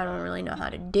 but I don't really know how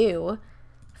to do.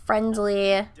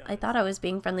 Friendly. I thought I was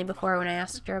being friendly before when I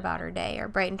asked her about her day, or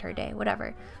brightened her day,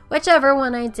 whatever. Whichever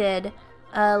one I did.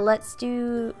 Let's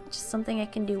do just something I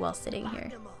can do while sitting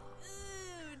here.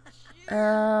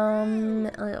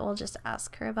 We'll just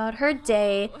ask her about her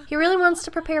day. He really wants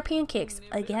to prepare pancakes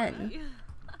again.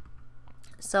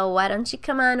 So why don't you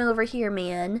come on over here,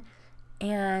 man,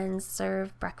 and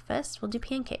serve breakfast. We'll do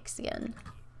pancakes again.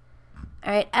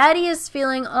 Alright, Addie is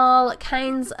feeling all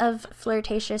kinds of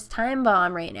flirtatious time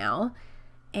bomb right now.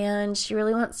 And she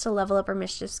really wants to level up her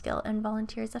mischief skill and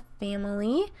volunteer as a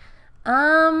family.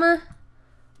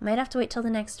 Might have to wait till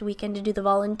the next weekend to do the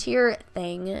volunteer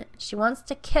thing. She wants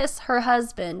to kiss her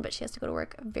husband, but she has to go to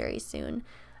work very soon.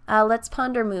 Let's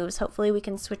ponder moves. Hopefully we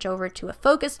can switch over to a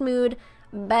focused mood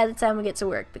by the time we get to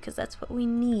work, because that's what we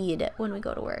need when we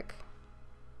go to work.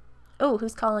 Oh,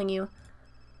 who's calling you?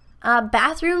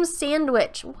 Bathroom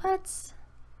sandwich. What?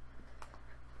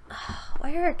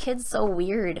 Why are our kids so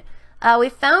weird? We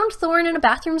found Thorn in a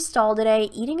bathroom stall today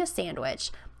eating a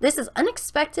sandwich. This is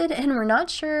unexpected and we're not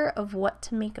sure of what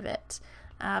to make of it,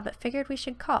 but figured we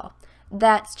should call.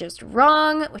 That's just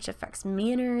wrong, which affects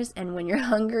manners, and when you're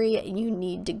hungry and you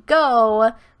need to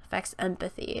go, affects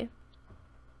empathy.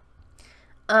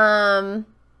 I've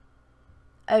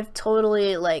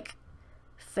totally, like,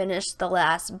 finished the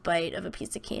last bite of a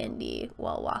piece of candy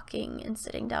while walking and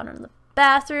sitting down in the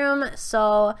bathroom.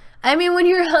 So, I mean, when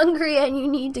you're hungry and you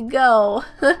need to go,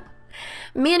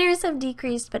 manners have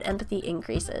decreased, but empathy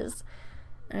increases.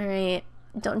 Alright,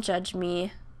 don't judge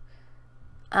me.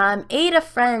 Aid a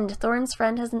friend. Thorn's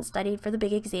friend hasn't studied for the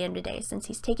big exam today. Since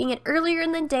he's taking it earlier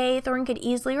in the day, Thorn could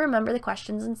easily remember the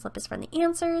questions and slip his friend the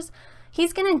answers.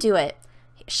 He's gonna do it.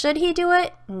 Should he do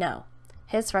it? No.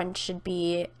 His friend should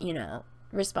be, you know,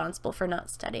 responsible for not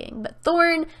studying. But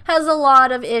Thorn has a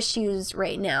lot of issues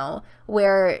right now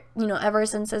where, you know, ever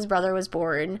since his brother was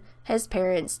born, his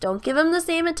parents don't give him the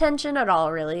same attention at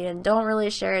all, really, and don't really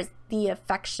share the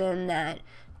affection that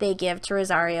they give to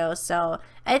Rosario. So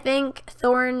I think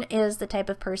Thorn is the type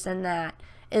of person that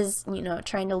is, you know,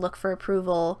 trying to look for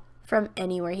approval from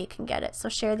anywhere he can get it. So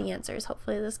share the answers.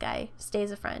 Hopefully this guy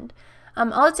stays a friend.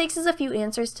 All it takes is a few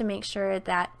answers to make sure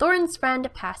that Thorn's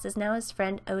friend passes. Now his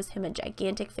friend owes him a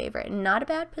gigantic favor. Not a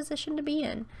bad position to be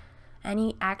in. And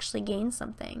he actually gains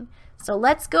something. So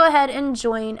let's go ahead and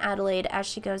join Adelaide as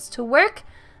she goes to work.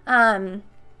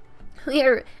 We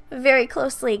are very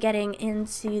closely getting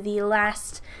into the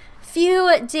last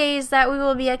few days that we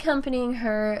will be accompanying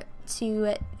her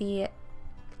to the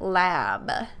lab.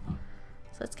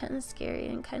 So it's kind of scary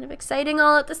and kind of exciting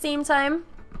all at the same time.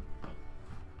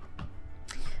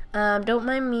 Don't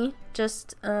mind me,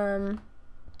 just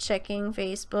checking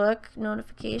Facebook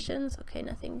notifications. Okay,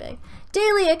 nothing big.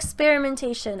 Daily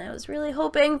experimentation. I was really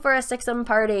hoping for a 6M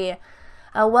party.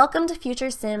 Welcome to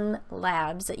Future Sim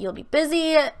Labs. You'll be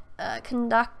busy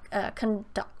conducting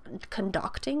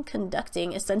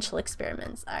essential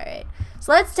experiments. All right,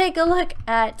 so let's take a look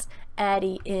at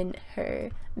Addie in her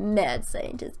mad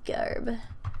scientist garb.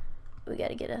 We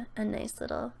gotta get a nice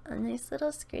little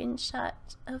screenshot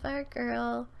of our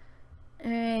girl.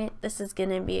 Alright, this is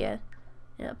gonna be a,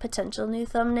 you know, potential new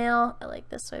thumbnail. I like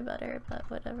this way better, but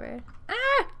whatever.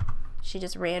 Ah! She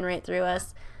just ran right through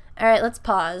us. Alright, let's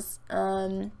pause.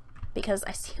 Because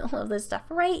I see all of this stuff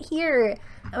right here.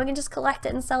 And we can just collect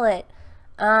it and sell it.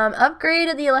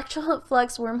 Upgrade the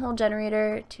electroflux wormhole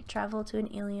generator to travel to an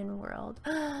alien world.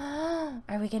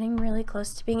 Are we getting really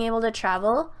close to being able to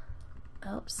travel? I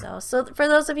hope so. So for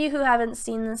those of you who haven't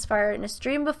seen this far in a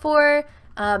stream before,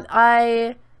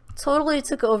 I totally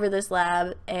took over this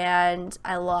lab and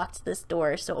I locked this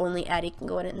door so only Addie can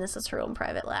go in it, and this is her own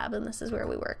private lab and this is where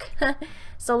we work.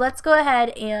 So let's go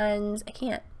ahead and I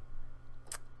can't.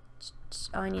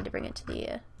 Oh, I need to bring it to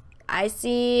the I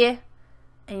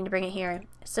need to bring it here.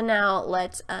 So now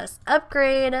let us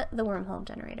upgrade the wormhole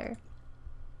generator.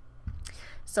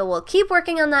 So we'll keep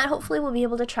working on that. Hopefully we'll be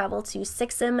able to travel to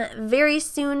 6M very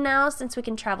soon now, since we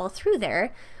can travel through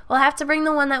there. We'll have to bring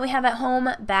the one that we have at home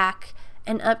back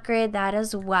and upgrade that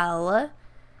as well.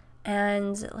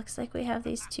 And it looks like we have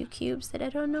these 2 cubes that I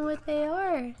don't know what they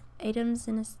are. Items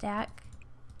in a stack.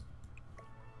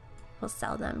 We'll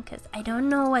sell them because I don't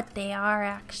know what they are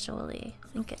actually. I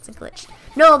think it's a glitch.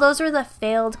 No, those were the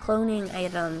failed cloning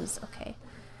items. Okay,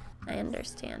 I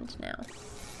understand now.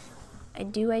 I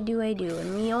do.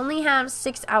 And we only have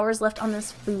 6 hours left on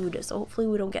this food, so hopefully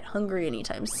we don't get hungry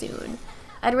anytime soon.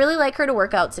 I'd really like her to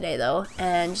work out today, though,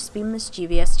 and just be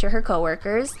mischievous to her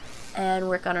coworkers and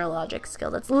work on her logic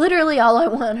skill. That's literally all I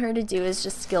want her to do, is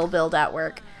just skill build at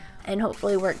work and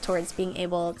hopefully work towards being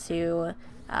able to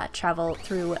travel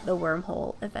through the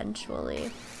wormhole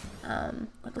eventually.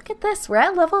 Look at this. We're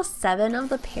at level 7 of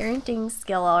the parenting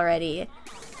skill already.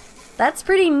 That's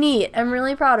pretty neat. I'm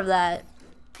really proud of that.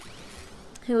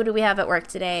 Who do we have at work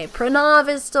today? Pranav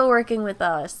is still working with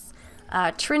us.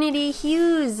 Trinity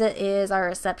Hughes is our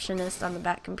receptionist on the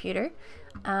back computer.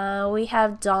 We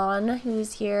have Dawn,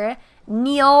 who's here.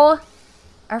 Neil.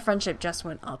 Our friendship just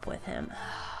went up with him.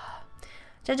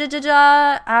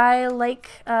 I like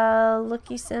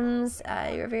Looky Sims.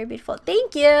 You're very beautiful.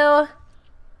 Thank you.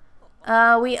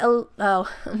 Oh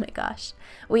my gosh.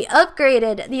 We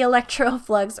upgraded the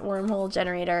Electroflux wormhole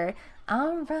generator.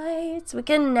 Alright, we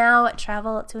can now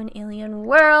travel to an alien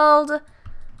world,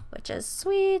 which is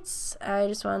sweet. I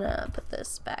just want to put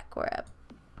this back where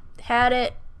I had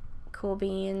it. Cool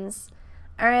beans.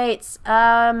 Alright,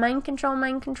 mind control.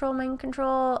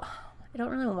 I don't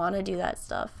really want to do that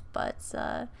stuff, but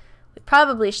we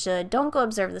probably should. Don't go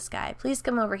observe this guy. Please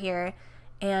come over here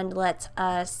and let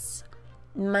us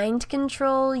mind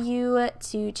control you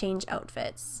to change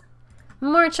outfits.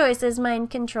 More choices,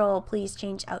 mind control. Please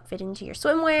change outfit into your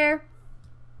swimwear.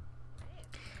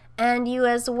 And you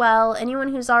as well. Anyone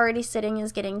who's already sitting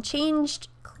is getting changed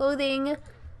clothing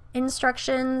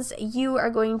instructions. You are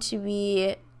going to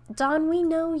be... Dawn, we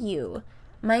know you.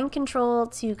 Mind control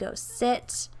to go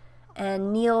sit.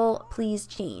 And Neil, please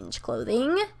change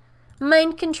clothing.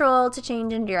 Mind control to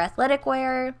change into your athletic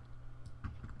wear.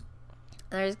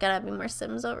 There's gotta be more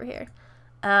Sims over here.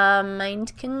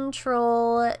 Mind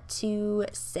control to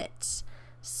sit.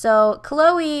 So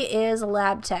Chloe is a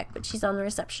lab tech, but she's on the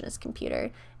receptionist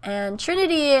computer. And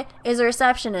Trinity is a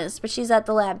receptionist, but she's at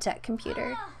the lab tech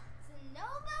computer.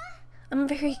 I'm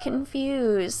very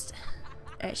confused.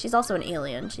 Alright, she's also an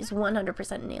alien. She's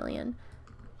 100% an alien.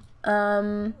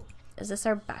 Is this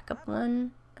our backup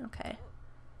one? Okay.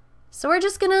 So we're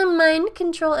just gonna mind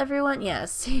control everyone.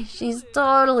 Yes, she's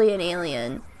totally an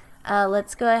alien.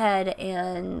 Let's go ahead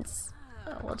and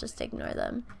we'll just ignore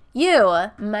them.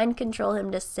 You mind control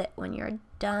him to sit when you're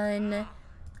done.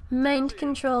 Mind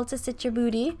control to sit your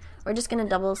booty. We're just gonna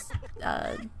double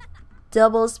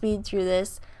speed through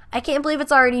this. I can't believe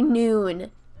it's already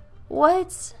noon.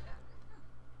 What?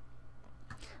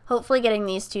 Hopefully getting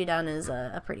these two done is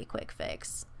a pretty quick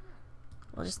fix.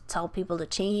 We'll just tell people to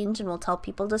change and we'll tell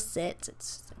people to sit.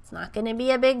 It's not gonna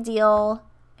be a big deal.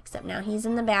 Except now he's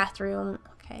in the bathroom.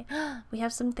 Okay. We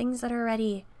have some things that are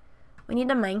ready. We need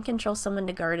to mind control someone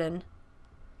to garden.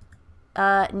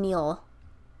 Neil.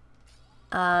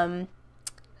 Order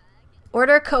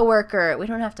coworker. We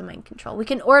don't have to mind control. We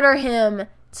can order him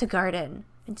to garden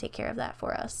and take care of that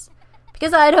for us.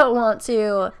 Because I don't want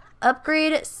to.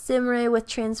 Upgrade Simray with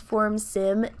Transform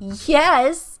Sim.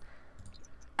 Yes!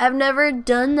 I've never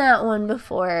done that one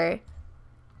before.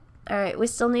 Alright, we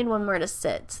still need one more to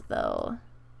sit, though.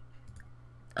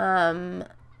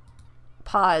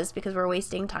 Pause, because we're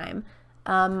wasting time.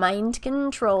 Mind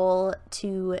control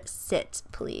to sit,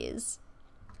 please.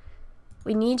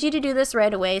 We need you to do this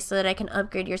right away so that I can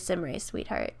upgrade your Simray,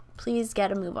 sweetheart. Please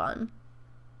get a move on.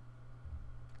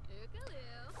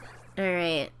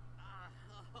 Alright.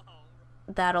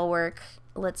 That'll work.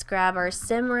 Let's grab our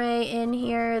Simray in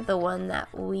here, the one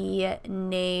that we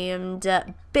named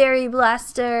Berry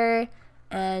Blaster,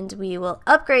 and we will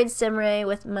upgrade Simray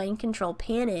with Mind Control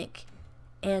Panic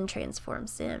and Transform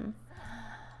Sim.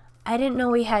 I didn't know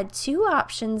we had two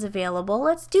options available.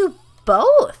 Let's do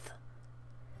both.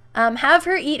 Have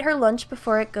her eat her lunch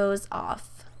before it goes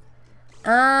off.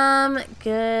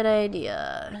 Good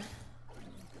idea.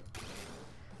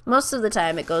 Most of the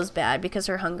time it goes bad because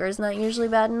her hunger is not usually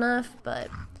bad enough, but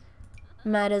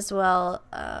might as well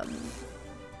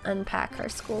unpack her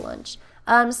school lunch.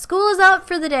 School is out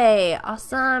for the day.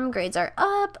 Awesome. Grades are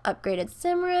up. Upgraded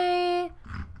Simray.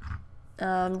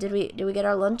 Did we get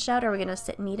our lunch out? Are we gonna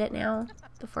sit and eat it now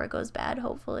before it goes bad?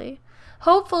 Hopefully.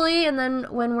 Hopefully, and then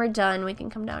when we're done, we can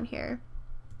come down here.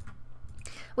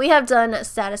 We have done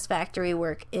satisfactory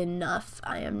work enough.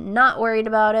 I am not worried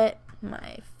about it.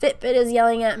 My Fitbit is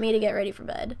yelling at me to get ready for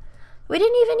bed. We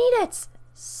didn't even eat it.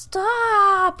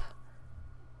 Stop.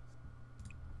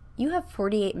 You have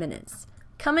 48 minutes.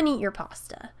 Come and eat your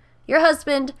pasta. Your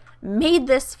husband made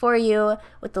this for you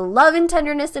with the love and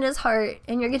tenderness in his heart,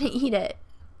 and you're gonna eat it.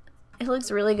 It looks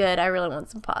really good. I really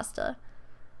want some pasta.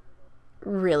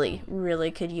 Really, really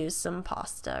could use some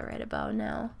pasta right about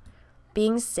now.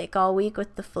 being sick all week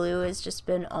with the flu has just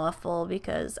been awful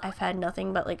because I've had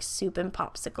nothing but like soup and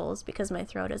popsicles because my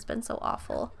throat has been so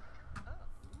awful.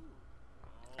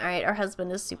 Alright, our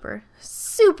husband is super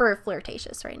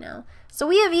flirtatious right now. So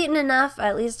we have eaten enough.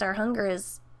 At least our hunger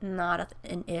is not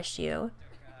an issue.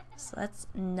 So that's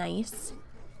nice.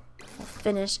 We'll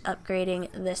finish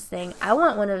upgrading this thing. I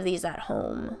want one of these at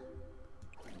home.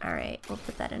 Alright, we'll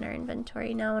put that in our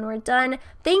inventory now when we're done.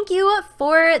 Thank you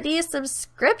for the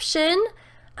subscription.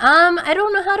 I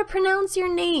don't know how to pronounce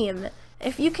your name.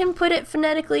 If you can put it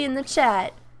phonetically in the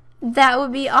chat, that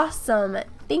would be awesome.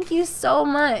 Thank you so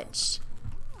much.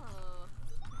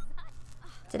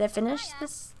 Did I finish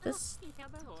this?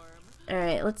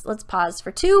 Alright, let's pause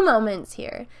for 2 moments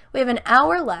here. We have an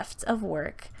hour left of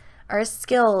work. Our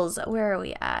skills, where are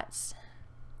we at?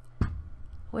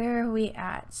 Where are we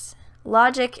at?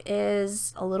 Logic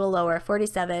is a little lower,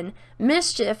 47.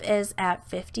 Mischief is at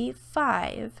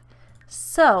 55.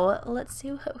 So, let's see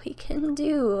what we can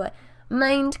do.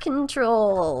 Mind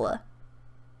control.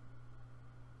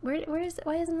 Where is it?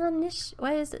 Why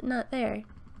is it not there?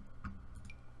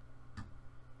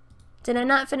 Did I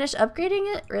not finish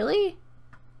upgrading it? Really?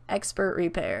 Expert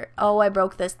repair. Oh, I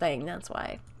broke this thing. That's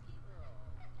why.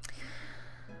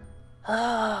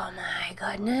 Oh my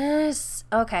goodness.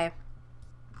 Okay.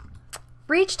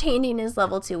 Reached handiness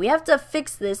level 2. We have to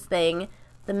fix this thing.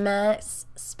 The mass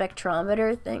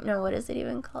spectrometer thing. No, what is it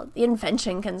even called? The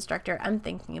invention constructor. I'm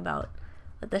thinking about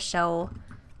the show.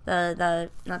 Not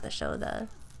the show.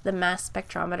 The mass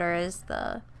spectrometer is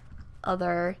the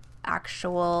other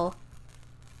actual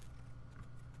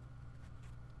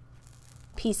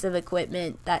piece of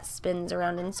equipment that spins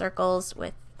around in circles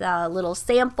with little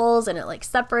samples, and it like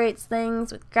separates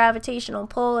things with gravitational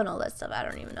pull and all that stuff. I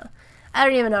don't even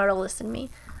know how to listen to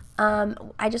me.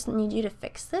 I just need you to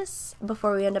fix this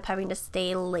before we end up having to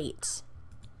stay late.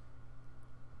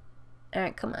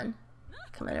 Alright, come on.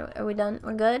 Are we done?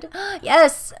 We're good?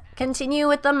 Yes! Continue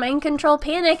with the mind control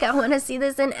panic. I want to see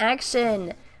this in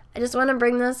action. I just want to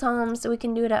bring this home so we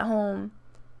can do it at home.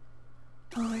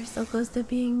 Oh, we're so close to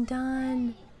being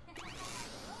done.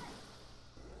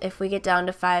 If we get down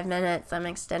to 5 minutes, I'm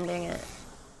extending it.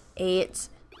 8,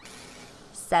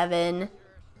 7,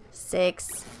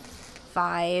 6,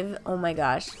 5. Oh my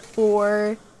gosh.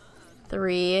 4,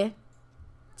 3,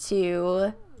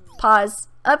 2. Pause.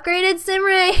 Upgraded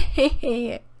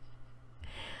Simray.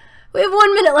 We have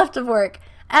 1 minute left of work.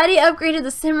 Addie upgraded the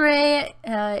Simray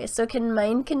so can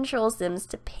mind control Sims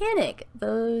to panic.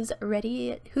 Who's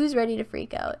ready to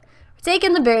freak out? We're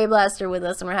taking the Berry Blaster with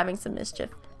us and we're having some mischief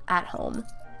at home.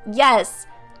 Yes!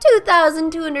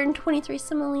 2,223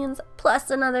 simoleons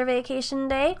plus another vacation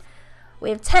day. We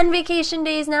have 10 vacation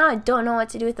days now. I don't know what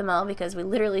to do with them all because we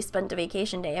literally spent a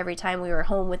vacation day every time we were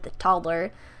home with the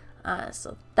toddler.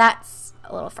 So that's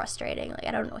a little frustrating. Like,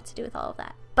 I don't know what to do with all of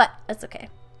that. But that's okay.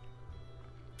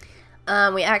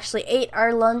 We actually ate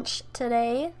our lunch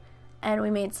today, and we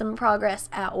made some progress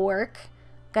at work.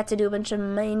 Got to do a bunch of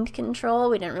mind control.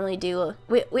 We didn't really do...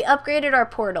 We upgraded our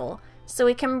portal, so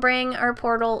we can bring our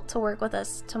portal to work with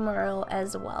us tomorrow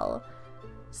as well.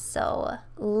 So,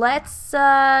 let's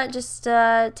just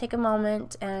take a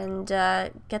moment and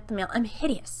get the mail. I'm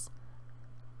hideous.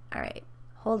 Alright,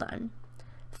 hold on.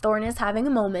 Thorn is having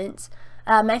a moment.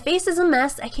 My face is a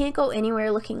mess. I can't go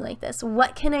anywhere looking like this.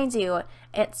 What can I do?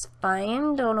 It's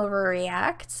fine. Don't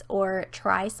overreact. Or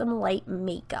try some light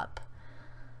makeup.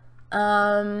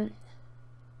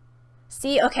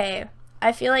 See, okay.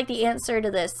 I feel like the answer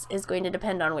to this is going to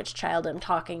depend on which child I'm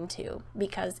talking to.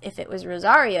 Because if it was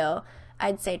Rosario,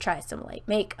 I'd say try some light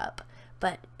makeup.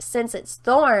 But since it's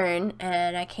Thorn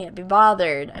and I can't be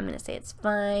bothered, I'm going to say it's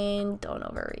fine. Don't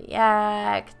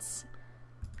overreact.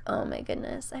 Oh my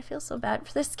goodness, I feel so bad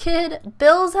for this kid.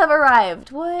 Bills have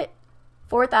arrived. What?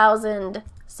 4,000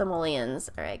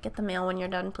 simoleons. Alright, get the mail when you're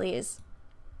done, please.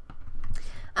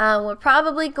 We're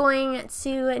probably going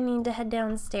to need to head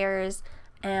downstairs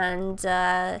and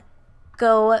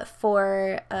go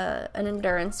for an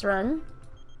endurance run.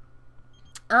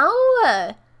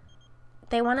 Oh!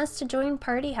 They want us to join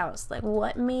Party House. Like,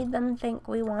 what made them think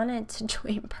we wanted to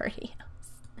join Party House?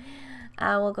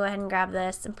 We'll go ahead and grab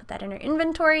this and put that in our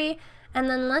inventory. And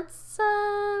then let's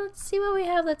see what we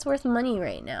have that's worth money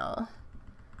right now.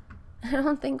 I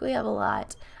don't think we have a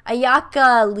lot.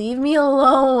 Ayaka, leave me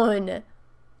alone.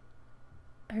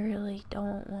 I really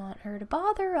don't want her to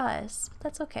bother us.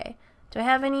 That's okay. Do I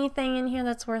have anything in here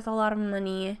that's worth a lot of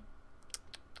money?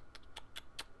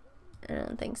 I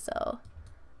don't think so.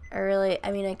 I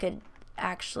mean, I could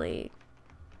actually...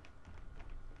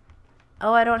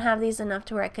 Oh, I don't have these enough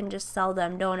to where I can just sell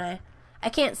them, don't I? I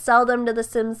can't sell them to the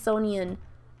Simpsonian.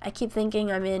 I keep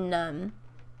thinking I'm in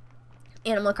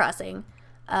Animal Crossing.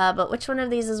 But which one of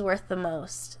these is worth the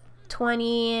most?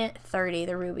 20, 30,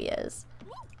 the ruby is.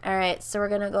 Alright, so we're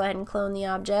going to go ahead and clone the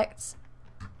object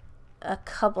a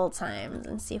couple times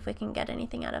and see if we can get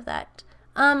anything out of that.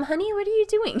 Honey, what are you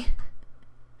doing?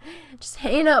 Just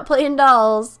hanging out playing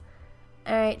dolls.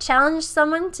 Alright, challenge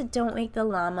someone to don't wake the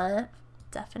llama.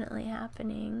 Definitely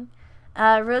happening.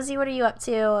 Rosie, what are you up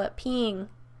to? Peeing.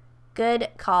 Good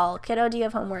call. Kiddo, do you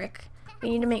have homework? We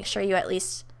need to make sure you at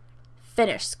least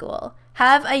finish school.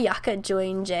 Have Ayaka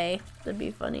join Jay. That'd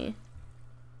be funny.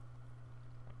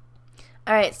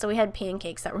 Alright, so we had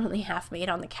pancakes that were only half made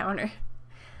on the counter.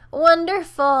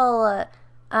 Wonderful!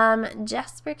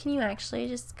 Jasper, can you actually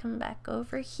just come back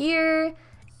over here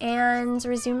and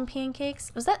resume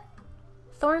pancakes? Was that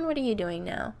Thorn? What are you doing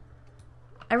now?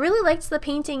 I really liked the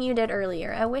painting you did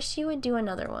earlier. I wish you would do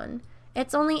another one.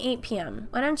 It's only 8 p.m.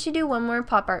 Why don't you do one more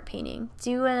pop art painting?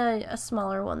 Do a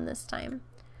smaller one this time.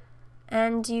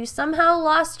 And you somehow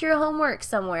lost your homework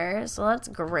somewhere, so that's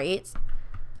great.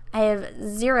 I have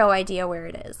zero idea where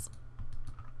it is.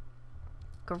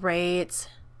 Great.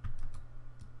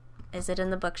 Is it in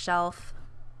the bookshelf?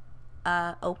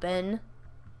 Open.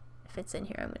 If it's in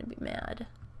here, I'm gonna be mad.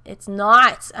 It's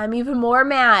not! I'm even more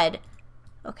mad!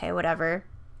 Okay, whatever.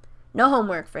 No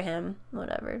homework for him.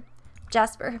 Whatever.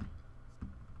 Jasper.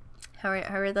 How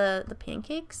are the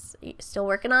pancakes? Are you still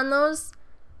working on those?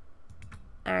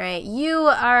 Alright, you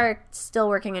are still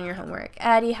working on your homework.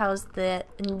 Addie, how's the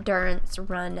endurance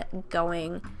run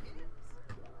going?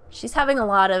 She's having a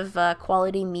lot of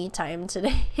quality me time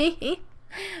today.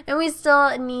 And we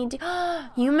still need to...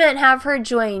 You meant have her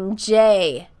join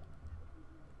Jay.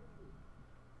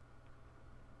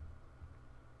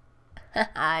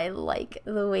 I like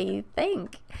the way you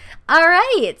think.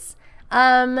 Alright.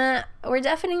 We're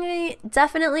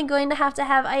definitely going to have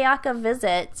Ayaka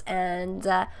visit and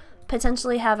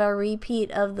potentially have a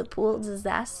repeat of the pool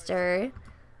disaster.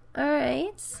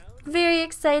 Alright. Very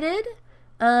excited.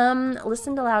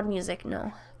 Listen to loud music.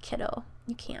 No, kiddo.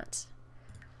 You can't.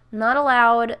 Not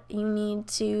allowed. You need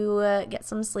to get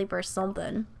some sleep or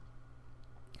something.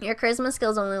 Your charisma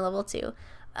skill's only level 2.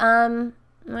 Why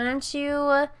don't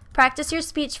you practice your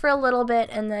speech for a little bit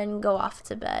and then go off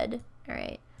to bed.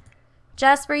 Alright.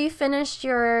 Jasper, you finished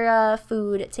your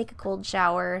food. Take a cold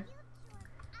shower.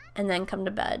 And then come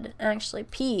to bed. Actually,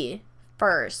 pee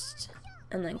first.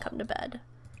 And then come to bed.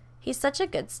 He's such a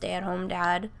good stay-at-home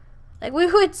dad. Like, we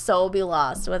would so be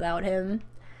lost without him.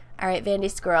 Alright, Vandy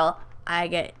Squirrel. I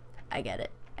get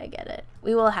it.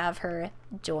 We will have her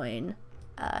join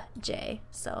Jay.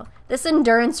 So this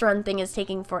endurance run thing is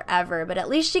taking forever, but at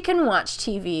least she can watch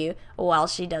TV while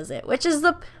she does it, which is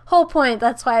the whole point.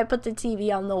 That's why I put the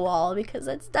TV on the wall, because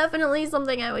it's definitely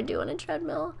something I would do on a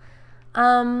treadmill.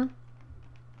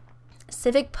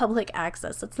 Civic public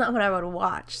access. That's not what I would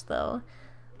watch, though.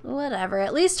 Whatever.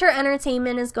 At least her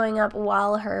entertainment is going up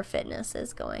while her fitness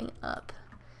is going up.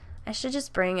 I should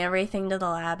just bring everything to the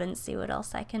lab and see what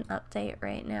else I can update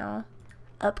right now.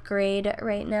 Upgrade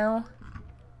right now.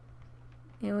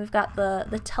 You know, we've got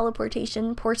the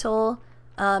teleportation portal.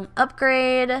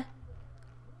 Upgrade.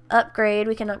 Upgrade.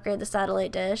 We can upgrade the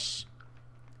satellite dish.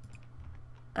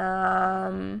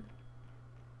 2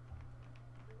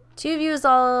 views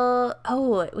all...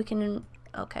 Oh, we can...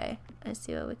 Okay. I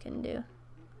see what we can do.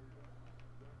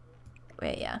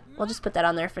 Wait, yeah. We'll just put that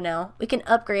on there for now. We can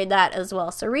upgrade that as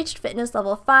well. So reached fitness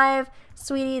level 5.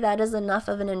 Sweetie, that is enough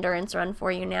of an endurance run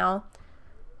for you now.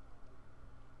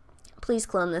 Please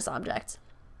clone this object.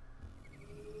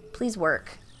 Please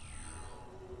work.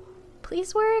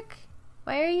 Please work?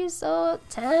 Why are you so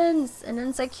tense and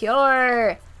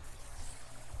insecure?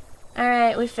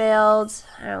 Alright, we failed.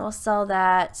 Alright, we'll sell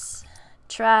that.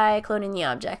 Try cloning the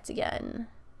object again.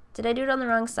 Did I do it on the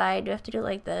wrong side? Do I have to do it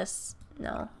like this?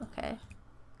 No. Okay.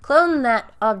 Clone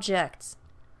that object.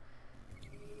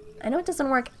 I know it doesn't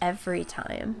work every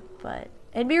time, but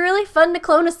it'd be really fun to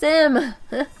clone a sim.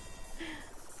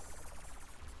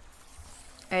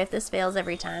 Alright, if this fails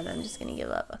every time, I'm just gonna give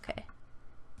up. Okay.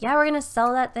 Yeah, we're gonna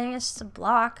sell that thing. It's just a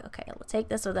block. Okay, we'll take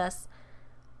this with us.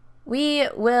 We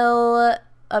will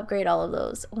upgrade all of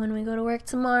those when we go to work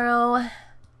tomorrow.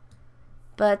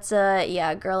 But,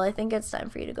 yeah, girl, I think it's time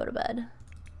for you to go to bed.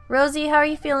 Rosie, how are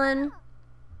you feeling?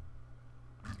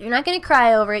 You're not gonna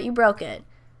cry over it. You broke it.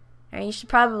 Alright, you should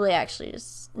probably actually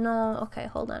just... No, okay,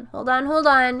 hold on. Hold on, hold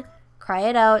on. Cry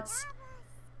it out.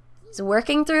 He's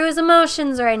working through his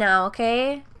emotions right now,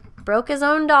 okay? Broke his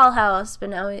own dollhouse, but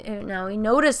now he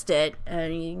noticed it,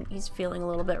 and he's feeling a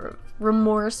little bit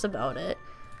remorse about it.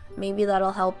 Maybe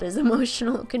that'll help his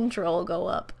emotional control go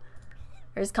up.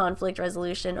 There's conflict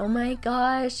resolution. Oh my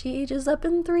gosh, he ages up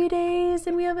in 3 days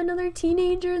and we have another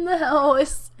teenager in the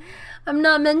house. I'm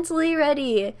not mentally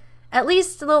ready. At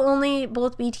least they'll only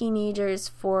both be teenagers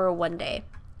for 1 day.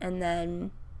 And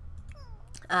then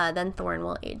Thorn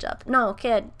will age up. No,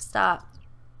 kid, stop.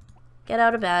 Get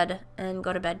out of bed and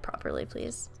go to bed properly,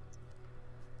 please.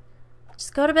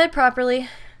 Just go to bed properly.